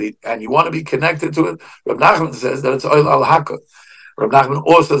spiritually and you want to be connected to it, Rebbe Nachman says that it's oil al hakol. Rebbe Nachman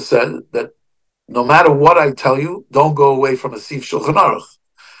also said that no matter what I tell you, don't go away from a Sif Shulchan Aruch.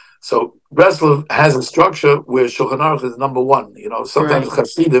 So Breslover has a structure where Shulchan Aruch is number one. Sometimes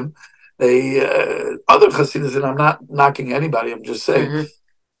Chassidim, other Chassidim, and I'm not knocking anybody, I'm just saying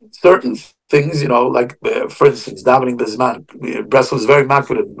certain things, like for instance, davening bezman. Breslover is very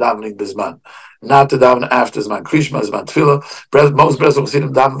maggid at davening bezman, not to daven after zman krishma, zman tefillah. Most Breslover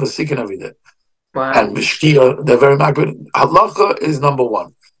Chassidim daven v'sikin every day, and b'shkia they're very maggid. Halacha is number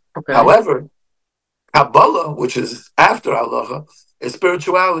one. Okay. However, Kabbalah, which is after halacha, is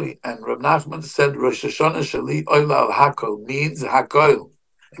spirituality, and Rebbe Nachman said Rosh Hashana sheli oila al hakol means hakol.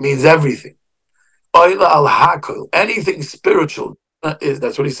 It means everything. Oila al hakol, anything spiritual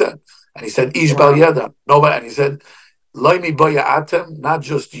that's what he said. And he said, Ish bal yeda. Nobody. And he said, Loimi boya atem, not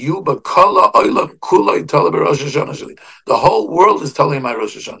just you, but kala oilam kulay tala Rosh Hashana sheli. The whole world is telling my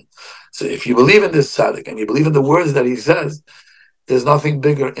Rosh Hashana. So if you believe in this tzaddik and you believe in the words that he says, there's nothing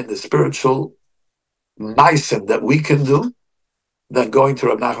bigger in the spiritual meisim that we can do than going to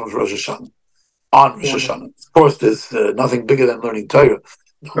Rebbe Nachman for Rosh Hashana. On Rosh Hashana. Of course, there's nothing bigger than learning Torah.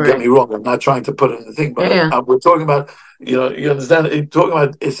 Don't get me wrong. I'm not trying to put it in the thing, but we're talking about, you understand, talking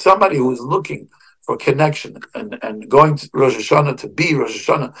about is somebody who's looking for connection and going to Rosh Hashana to be Rosh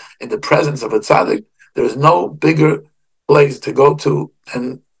Hashana in the presence of a tzaddik. There's no bigger place to go to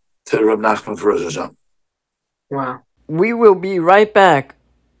than to Rebbe Nachman for Rosh Hashana. Wow. We will be right back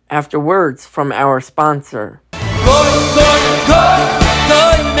after words from our sponsor.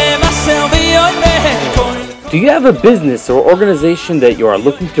 Do you have a business or organization that you are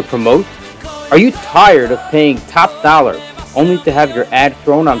looking to promote? Are you tired of paying top dollar only to have your ad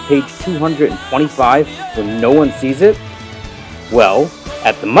thrown on page 225 when no one sees it? Well,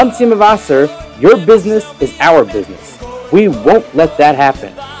 at the Monsey NY, your business is our business. We won't let that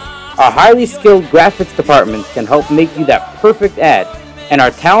happen. Our highly skilled graphics department can help make you that perfect ad, and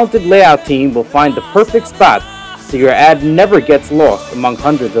our talented layout team will find the perfect spot so your ad never gets lost among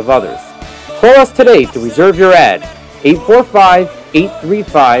hundreds of others. Call us today to reserve your ad,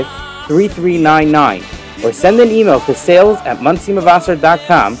 845-835-3399, or send an email to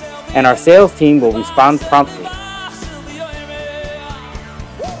sales@monseymavasar.com, and our sales team will respond promptly.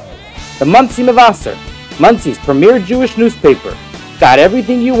 The Monsey NY, Monsey's premier Jewish newspaper. Got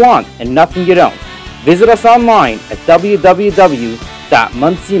everything you want and nothing you don't. Visit us online at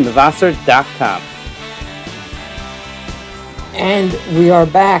www.monseymavasar.com. And we are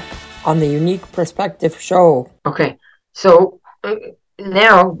back on the Unique Perspective Show. Okay, so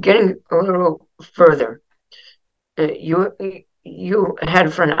now getting a little further, you had a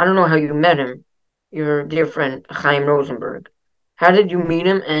friend. I don't know how you met him. Your dear friend Chaim Rosenberg. How did you meet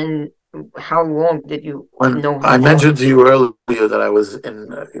him, and how long did you know him? I mentioned to you earlier that I was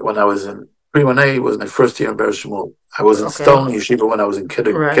when I was in pre-1A, was my first year in Be'er Shmuel. I was in Stone Yeshiva when I was in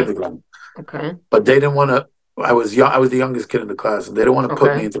kindergarten. Okay, but they didn't want to. I was young. I was the youngest kid in the class, and they don't want to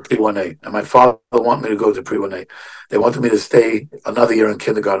put me into pre-1A. And my father wanted me to go to pre-1A. They wanted me to stay another year in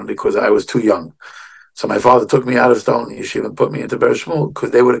kindergarten because I was too young. So my father took me out of Stone Yeshiva and put me into Breslover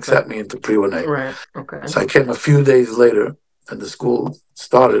because they would accept me into pre-1A. Right. Okay. So I came a few days later, and the school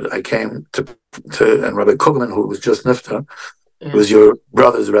started. I came to and Rabbi Kugman, who was just nifta, was your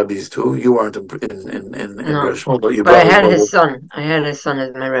brother's Rebbe's too. You weren't in Breslover, but your brother. I had his son. I had his son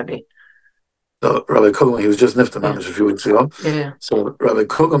as my Rebbe. So Rabbi Kugman, he was just nifta a few weeks ago. Yeah. So Rabbi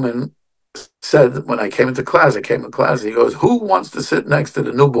Kugman said when I came into class, he goes, "Who wants to sit next to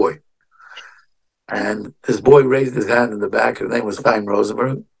the new boy?" And this boy raised his hand in the back. His name was Chaim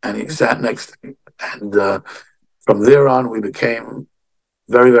Rosenberg, and he sat next to me. And from there on, we became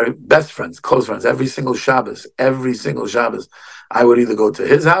very, very best friends, close friends. Every single Shabbos, I would either go to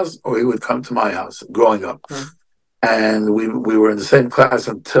his house or he would come to my house growing up. And we were in the same class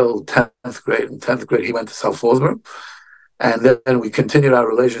until 10th grade. In 10th grade, he went to South Fallsburg. And then we continued our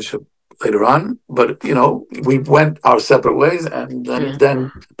relationship later on. But, we went our separate ways. And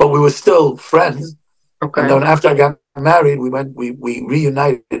then but we were still friends. Okay. And then after I got married, we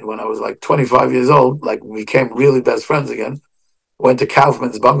reunited when I was like 25 years old. Like, we became really best friends again. Went to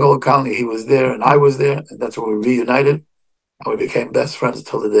Kaufman's bungalow colony. He was there and I was there. And that's when we reunited. And we became best friends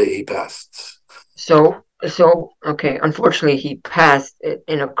until the day he passed. So, okay, unfortunately, he passed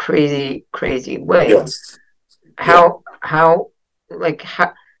in a crazy, crazy way. Yes. How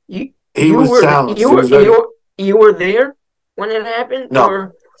you were there when it happened?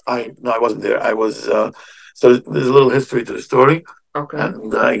 No, I wasn't there. I was, so there's a little history to the story. Okay.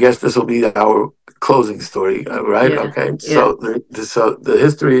 And I guess this will be our closing story, right? Yeah. Okay. So the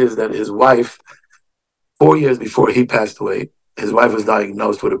history is that his wife, 4 years before he passed away, his wife was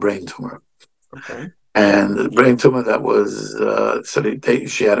diagnosed with a brain tumor. Okay. And the brain tumor that was,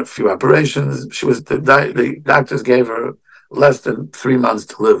 she had a few operations. The doctors gave her less than 3 months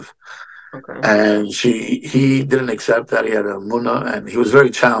to live. Okay. And he didn't accept that. He had a muna, and he was very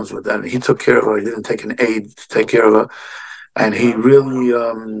challenged with that. And he took care of her. He didn't take an aide to take care of her. And he really,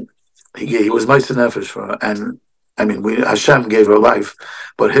 he was Monsey NY for her. And I mean, Hashem gave her life,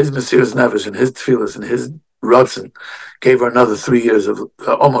 but his Mesiras Nefesh and his tefillas and his ratzon gave her another 3 years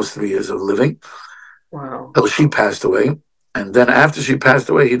almost 3 years of living. Wow. So she passed away. And then after she passed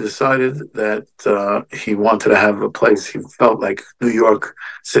away, he decided that he wanted to have a place. He felt like New York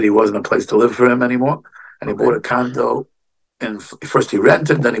City wasn't a place to live for him anymore. And he bought a condo. And first he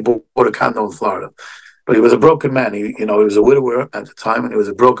rented, then he bought a condo in Florida. But he was a broken man. He was a widower at the time, and he was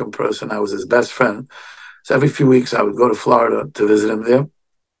a broken person. I was his best friend. So every few weeks, I would go to Florida to visit him there.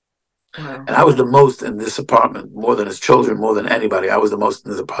 Wow. And I was the most in this apartment, more than his children, more than anybody. I was the most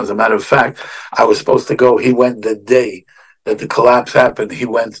in this apartment. As a matter of fact, I was supposed to go. He went the day that the collapse happened. He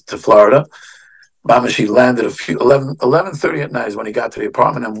went to Florida. Mama, she landed 11:30 at night is when he got to the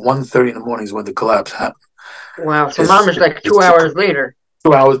apartment, and 1:30 in the morning is when the collapse happened. Wow. So Mama's like 2 hours later.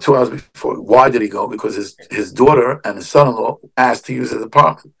 2 hours before. Why did he go? Because his daughter and his son-in-law asked to use his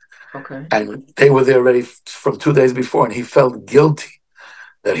apartment. Okay. And they were there already from 2 days before, and he felt guilty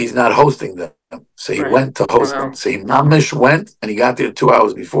that he's not hosting them. So he went to host them. So he mamish went, and he got there 2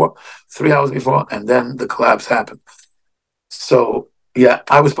 hours before, 3 hours before, and then the collapse happened. So, yeah,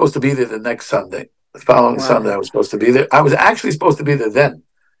 I was supposed to be there the next Sunday. The following Sunday, I was supposed to be there. I was actually supposed to be there then.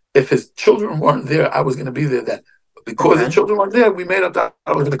 If his children weren't there, I was going to be there then. But because his children weren't there, we made up that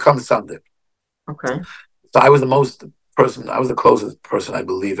I was going to come Sunday. Okay. So I was the closest person, I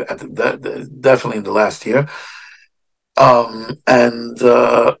believe, definitely in the last year.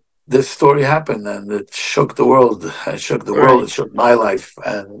 This story happened, and it shook the world. It shook the world. It shook my life.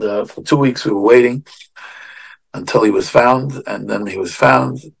 And for 2 weeks, we were waiting until he was found, and then he was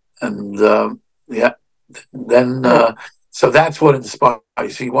found. And so that's what inspired.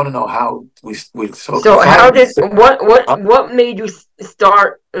 So you want to know how we So how did what made you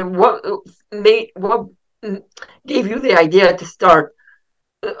start? What gave you the idea to start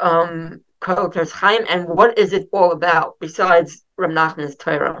Kollel Toras Chaim, and what is it all about besides Rebbe Nachman's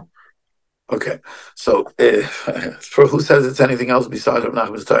Torah? Okay, so for who says it's anything else besides Rebbe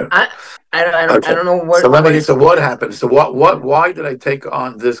Nachman's Torah? I don't know what. So what happened? So why did I take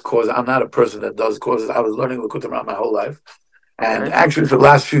on this cause? I'm not a person that does causes. I was learning Likutei Mohoran my whole life, and actually for the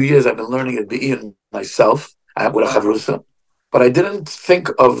last few years I've been learning it being myself with a chavrusa. But I didn't think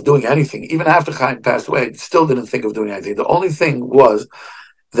of doing anything. Even after Chaim passed away, I still didn't think of doing anything. The only thing was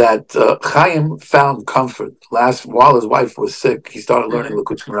that Chaim found comfort. While his wife was sick, he started learning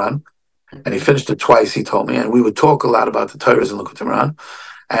Likutei Mohoran, and he finished it twice, he told me, and we would talk a lot about the Torahs in Likutei Mohoran,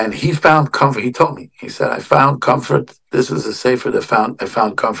 and he found comfort. He told me, he said, I found comfort. This was a sefer that I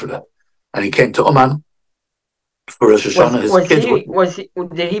found comfort in. And he came to Oman, for Rosh Hashana. His kids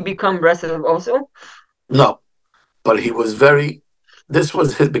did he become Breslover also? No, but he was very. This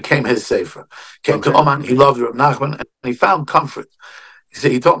was became his sefer. Came to Oman. He loved Rebbe Nachman, and he found comfort.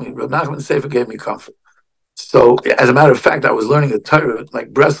 He told me Rebbe Nachman's sefer gave me comfort. So, as a matter of fact, I was learning the Torah.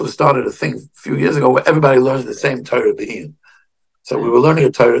 Like Breslover started a thing a few years ago where everybody learns the same Torah be'in. So we were learning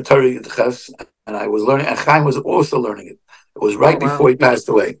a Torah Yudches, and I was learning, and Chaim was also learning it. It was right before he passed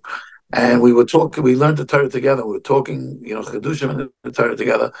away. And we were talking, we learned the Torah together. We were talking, Chedushim and the Torah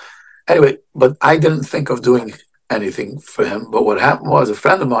together. Anyway, but I didn't think of doing anything for him. But what happened was a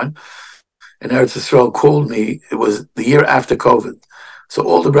friend of mine in Eretz Yisrael called me. It was the year after COVID. So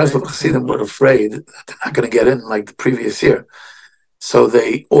all the Breslover Chassidim were afraid that they're not going to get in like the previous year. So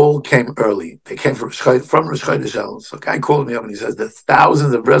they all came early. They came from Rosh Hashana. So a guy called me up and he says, there's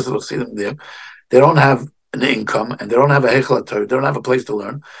thousands of Breslover Chassidim there. They don't have an income and they don't have a Heichel Torah. They don't have a place to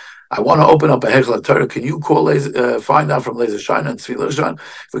learn. I want to open up a Heichel Torah. Can you find out from Lezer Shana and Tzvi Lezer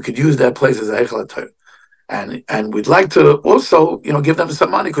if we could use that place as a Heichel Torah? And we'd like to also, give them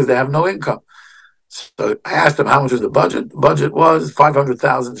some money because they have no income. So I asked him how much was the budget. The budget was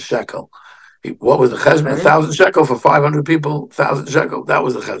 500,000 shekel. What was the cheshbon? 1,000 shekel for 500 people. 1,000 shekel. That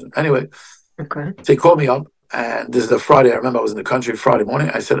was the cheshbon. Anyway, so he called me up, and this is a Friday. I remember I was in the country Friday morning.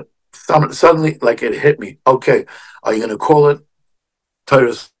 I said, suddenly, like it hit me. Okay, are you going to call it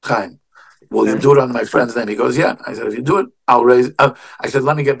Toras Chaim? Will you do it under my friend's name? He goes, yeah. I said, if you do it, I'll raise. I said,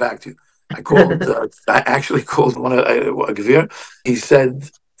 let me get back to you. I called. I actually called a kever. He said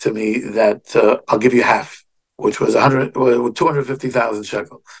to me that I'll give you half, which was 250,000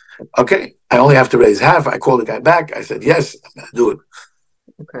 shekel. Okay, I only have to raise half. I called the guy back. I said, yes, I'm going to do it.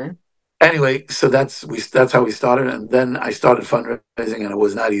 Okay. Anyway, so that's how we started. And then I started fundraising, and it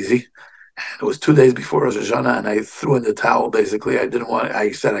was not easy. And it was 2 days before Rosh Hashana, and I threw in the towel, basically.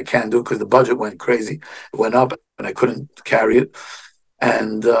 I said I can't do it because the budget went crazy. It went up, and I couldn't carry it.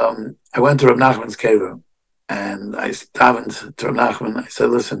 And I went to Rebbe Nachman's kever, and I davened to Rebbe Nachman. I said,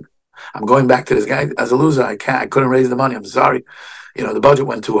 listen, I'm going back to this guy as a loser. I couldn't raise the money. I'm sorry. The budget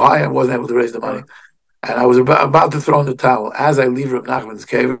went too high. I wasn't able to raise the money. And I was about to throw in the towel. As I leave Rebbe Nachman's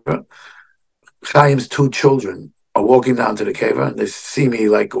kever, Chaim's 2 children are walking down to the kever, and they see me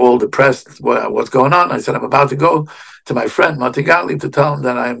like all depressed. What's going on? I said, I'm about to go to my friend, Mati Gottlieb, to tell him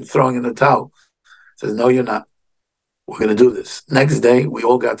that I'm throwing in the towel. He says, no, you're not. We're going to do this. Next day, we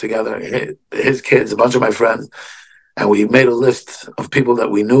all got together, his kids, a bunch of my friends, and we made a list of people that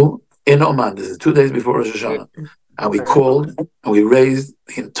we knew in Oman. This is 2 days before Rosh Hashana. And we called, and we raised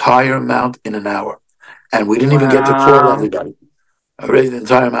the entire amount in an hour. And we didn't even get to call everybody. I raised the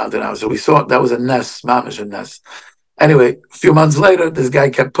entire amount in an hour. So we saw that was a nest, mamish a nest. Anyway, a few months later, this guy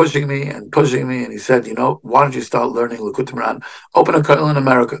kept pushing me, and he said, why don't you start learning Likutei Mohoran? Open a kollel in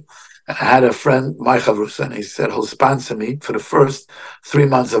America. And I had a friend, my chavrus, and he said he'll sponsor me for the first 3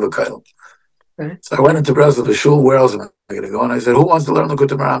 months of a kollel. So I went into Breslover Shul. Where else am I going to go? And I said, who wants to learn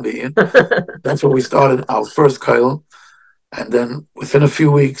Likutei Mohoran? That's where we started our first kollel. And then within a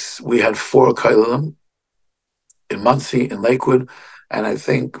few weeks, we had 4 kollelim in Monsey, in Lakewood. And I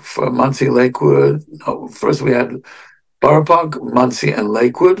think for Monsey, Lakewood, first we had Borough Park, Monsey, and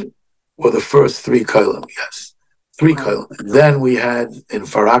Lakewood were the first 3 kollelim, yes. 3 kollelim. And then we had in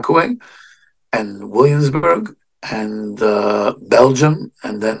Far Rockaway and Williamsburg and Belgium,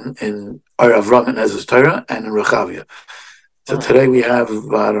 and then in Avram and Ezra's Torah, and in Rechavia. So today we have, 8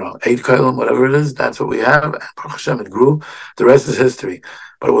 kollelim, whatever it is, that's what we have. And Baruch Hashem, it grew. The rest is history.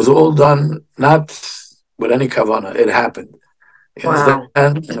 But it was all done not with any kavanah. It happened. Wow.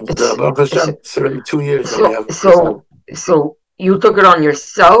 And Baruch Hashem, it's already 2 years that we have. So you took it on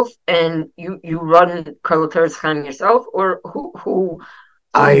yourself, and you run Kollel Toras Chaim yourself, or who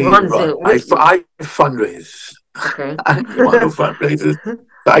runs it? I fundraise. Okay. I'm the one who fundraises.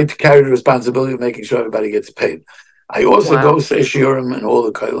 I carry the responsibility of making sure everybody gets paid. I also go say shiurim and all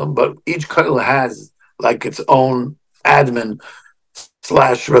the kollelim, but each kollel has like its own admin /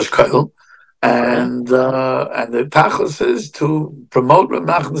 Rosh Kollel. And the tachlis is to promote Rebbe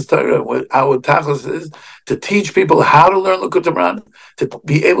Nachman's Torah. Our tachlis is to teach people how to learn Likutei Mohoran, to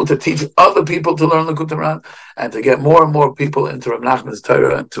be able to teach other people to learn Likutei Mohoran, and to get more and more people into Rebbe Nachman's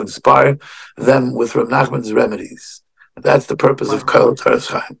Torah and to inspire them with Rebbe Nachman's remedies. That's the purpose of Kollel Toras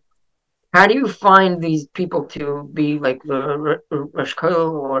Chaim. How do you find these people to be like the Rosh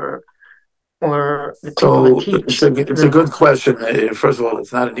Kollel or the people that teach? It's a good question. First of all,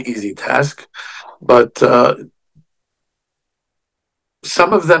 it's not an easy task, but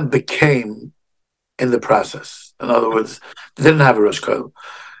some of them became in the process. In other words, they didn't have a Rosh Kollel.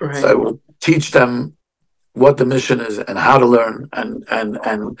 Right. So I will teach them what the mission is and how to learn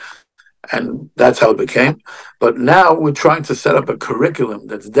and And that's how it became. But now we're trying to set up a curriculum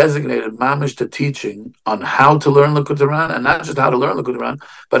that's designated mamish to teaching on how to learn Likutei Mohoran, and not just how to learn Likutei Mohoran,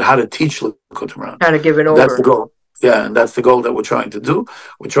 but how to teach Likutei Mohoran. How to give it over. That's the goal. Yeah, and that's the goal that we're trying to do.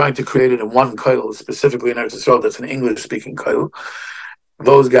 We're trying to create it in one kollel, specifically in Eretz Yisrael, that's an English-speaking kollel.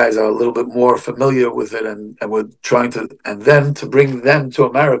 Those guys are a little bit more familiar with it, and we're trying to, and then to bring them to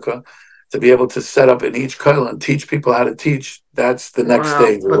America to be able to set up in each kollel and teach people how to teach. That's the next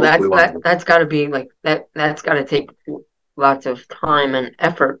stage. Well, that's got to be like that. That's got to take lots of time and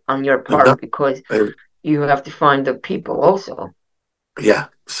effort on your part because you have to find the people also. Yeah.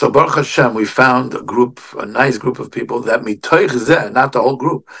 So Baruch Hashem, we found a nice group of people that mitoich zeh, not the whole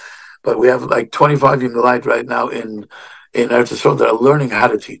group, but we have like 25 Yimgalite right now in Eretz Yisrael that are learning how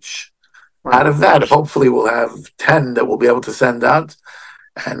to teach. Wow. Out of that, hopefully we'll have 10 that we'll be able to send out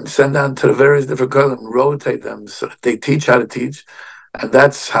and send out to the various different kollel and rotate them so that they teach how to teach. And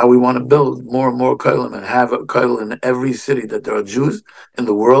that's how we want to build more and more kollel and have a kollel in every city that there are Jews in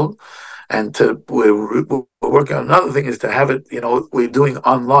the world. And we're working on another thing is to have it, we're doing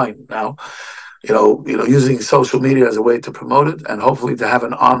online now, using social media as a way to promote it and hopefully to have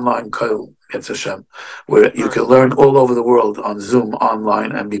an online kollel, Yetz Hashem, where you can learn all over the world on Zoom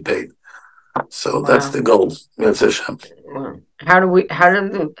online and be paid. So that's the goal, Yetz Hashem. How do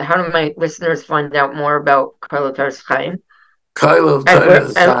my listeners find out more about Kollel Toras Chaim? Kollel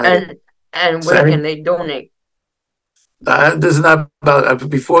Toras Chaim. And where can they donate? This is not about,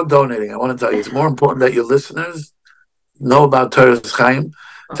 before donating, I want to tell you, it's more important that your listeners know about Toras Chaim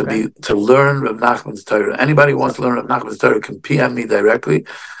to learn Rebbe Nachman's Torah. Anybody who wants to learn Rebbe Nachman's Torah can PM me directly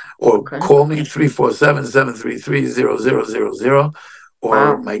or call me 347-733-0000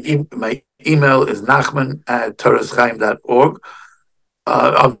 or my email is nachman@toraschaim.org.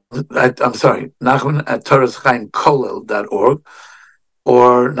 I'm sorry, nachman@toraschaimkollel.org.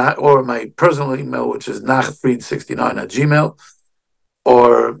 Or my personal email, which is nachfried69@gmail.com,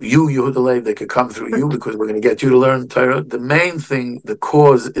 or Yehudalei, they could come through you because we're going to get you to learn Torah. The main thing, the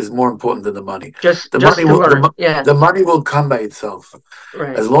cause is more important than the money. The money will come by itself.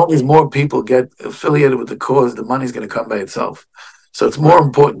 Right. As long as more people get affiliated with the cause, the money's going to come by itself. So it's more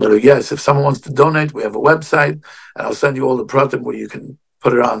important. But yes, if someone wants to donate, we have a website, and I'll send you all the pratim where you can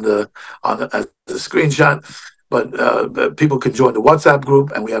put it on the as a screenshot. But people can join the WhatsApp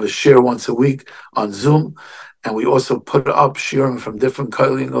group, and we have a share once a week on Zoom. And we also put up shiurim from different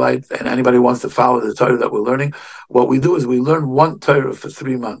kollel, and anybody who wants to follow the Torah that we're learning. What we do is we learn one Torah for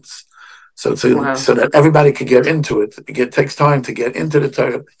 3 months. So that everybody can get into it. It takes time to get into the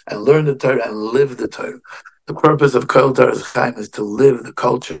Torah and learn the Torah and live the Torah. The purpose of Kollel Toras Chaim is to live the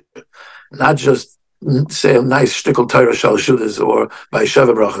culture, not just say a nice shtickle Torah shal shudas or by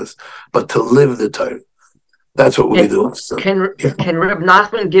Sheva brachas, but to live the Torah. That's what we do. So, can Rebbe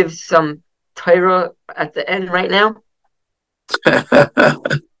Nachman give some Torah at the end right now?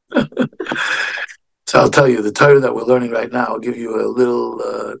 So I'll tell you the Torah that we're learning right now. I'll give you a little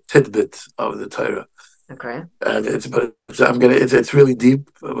tidbit of the Torah. Okay. And it's really deep.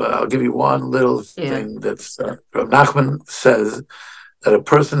 I'll give you one little thing that's Rebbe Nachman says that a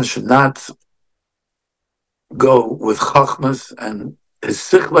person should not go with chachmas and his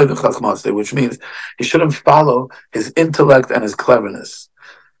sichlei the chachmas, which means he shouldn't follow his intellect and his cleverness.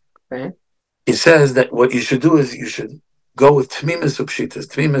 Right. He says that what you should do is you should go with tmimus upshitas.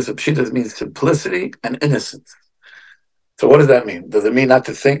 Tmimus upshitas means simplicity and innocence. So what does that mean? Does it mean not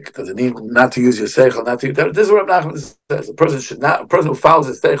to think? Does it mean not to use your seichel? This is what Rebbe Nachman says. A person who follows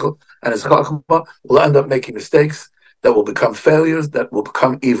his seichel and his chachma will end up making mistakes that will become failures, that will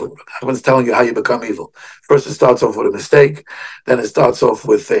become evil. Nachman's telling you how you become evil. First, it starts off with a mistake. Then it starts off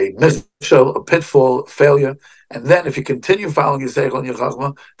with a mishal, a pitfall, failure. And then if you continue following your seichel and your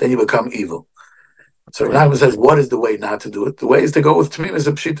chachma, then you become evil. So Nachman says, what is the way not to do it? The way is to go with tmimus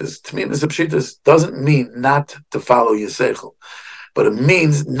upshitas. Tmimus upshitas doesn't mean not to follow your seichel, but it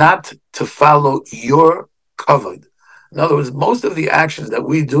means not to follow your kavod. In other words, most of the actions that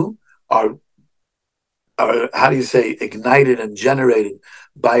we do are ignited and generated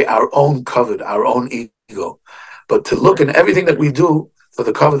by our own kavod, our own ego. But to look in everything that we do for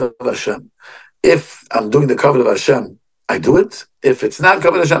the kavod of Hashem. If I'm doing the kavod of Hashem, I do it. If it's not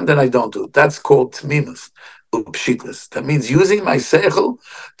kavod Hashem, then I don't do it. That's called tmimus, upshitas. That means using my seichel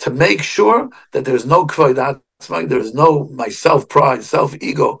to make sure that there's no kavod atzmai, there's no my self-pride,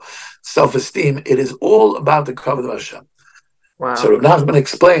 self-ego, self-esteem. It is all about the kavod of Hashem. Wow. So Rebbe Nachman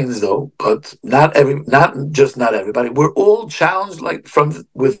explains, though, but not everybody. We're all challenged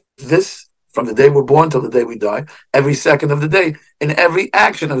with this from the day we're born till the day we die, every second of the day, in every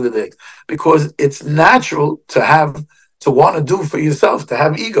action of the day, because it's natural to want to do for yourself, to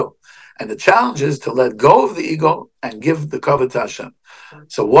have ego. And the challenge is to let go of the ego and give the cover to Hashem.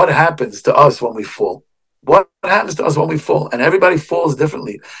 So what happens to us when we fall? What happens to us when we fall? And everybody falls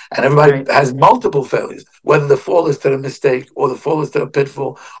differently. And everybody has multiple failures, whether the fall is to the mistake, or the fall is to a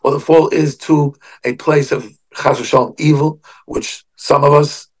pitfall, or the fall is to a place of chas v'shalom evil, which some of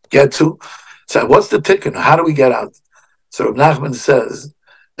us get to. So what's the tikkun? How do we get out? So Rebbe Nachman says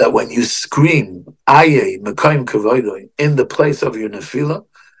that when you scream, Aye, Mekayim Kavoidoi, in the place of your nefila,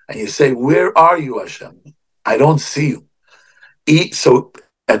 and you say, where are you, Hashem? I don't see you. So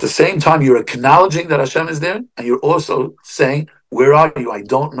at the same time, you're acknowledging that Hashem is there, and you're also saying, where are you? I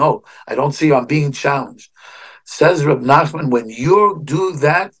don't know. I don't see you. I'm being challenged. Says Rebbe Nachman, when you do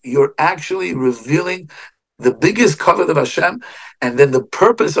that, you're actually revealing the biggest cover of Hashem, and then the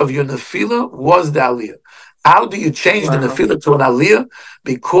purpose of your nefila was the aliyah. How do you change the nefila to an aliyah?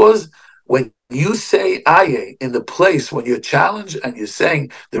 Because when you say aye in the place when you're challenged and you're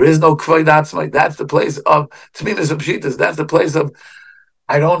saying there is no kvod atzmai, that's the place of tmimis pshitas. That's the place of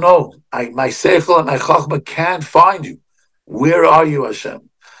I don't know. My seichel and my chachma can't find you. Where are you, Hashem?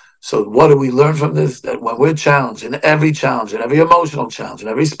 So what do we learn from this? That when we're challenged, in every emotional challenge, in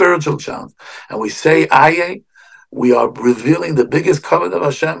every spiritual challenge, and we say aye, we are revealing the biggest covenant of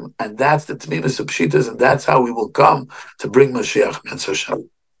Hashem, and that's the tmimis pshitas, and that's how we will come to bring Mashiach and Hashem.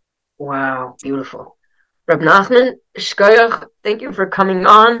 Wow, beautiful. Rebbe Nachman, shkoyach, thank you for coming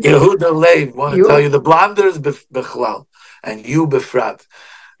on. Yehuda Lev, want to tell you, the blonders bechlal, and you befrat.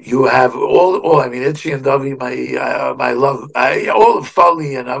 You have all. I mean, Itchy and Davi, my love, all of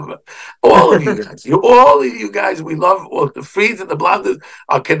Fali and all of you guys. All of you guys, we love. All the Frieds and the blonders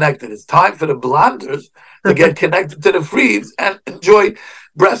are connected. It's time for the blonders to get connected to the Frieds and enjoy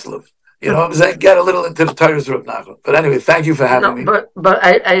Breslover. You know what I'm saying? Get a little into the Torahs of Nachman. But anyway, thank you for having me. But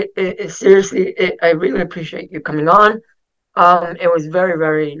I seriously, I really appreciate you coming on. It was very,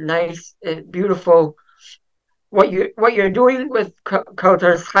 very nice, beautiful. What you're doing with Kollel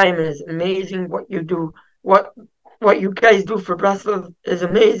Toras Chaim is amazing. What you do, what you guys do for Breslover is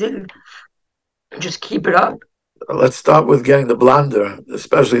amazing. Just keep it up. Let's start with getting the blonder,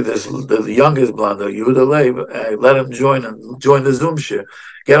 especially the youngest blonder, Yehuda Leib. Let him join the Zoom share.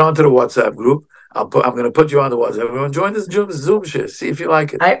 Get onto the WhatsApp group. I'm going to put you on the WhatsApp. Everyone join this Zoom share. See if you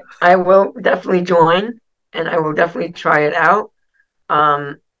like it. I will definitely join, and I will definitely try it out.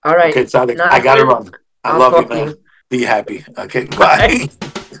 All right. Okay, Tzadik, I got to run. I love you, man. Be happy. Okay, bye.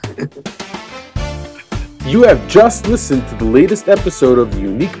 You have just listened to the latest episode of the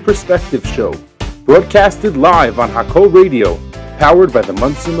Unique Perspective Show, broadcasted live on Hakol Radio, powered by the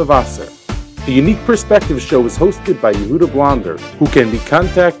Monsey NY. The Unique Perspective Show is hosted by Yehuda Blonder, who can be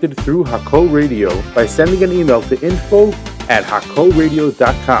contacted through Hakol Radio by sending an email to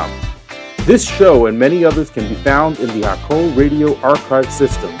info@hakolradio.com. This show and many others can be found in the Hakol Radio archive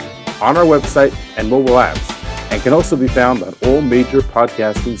system, on our website and mobile apps, and can also be found on all major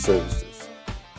podcasting services.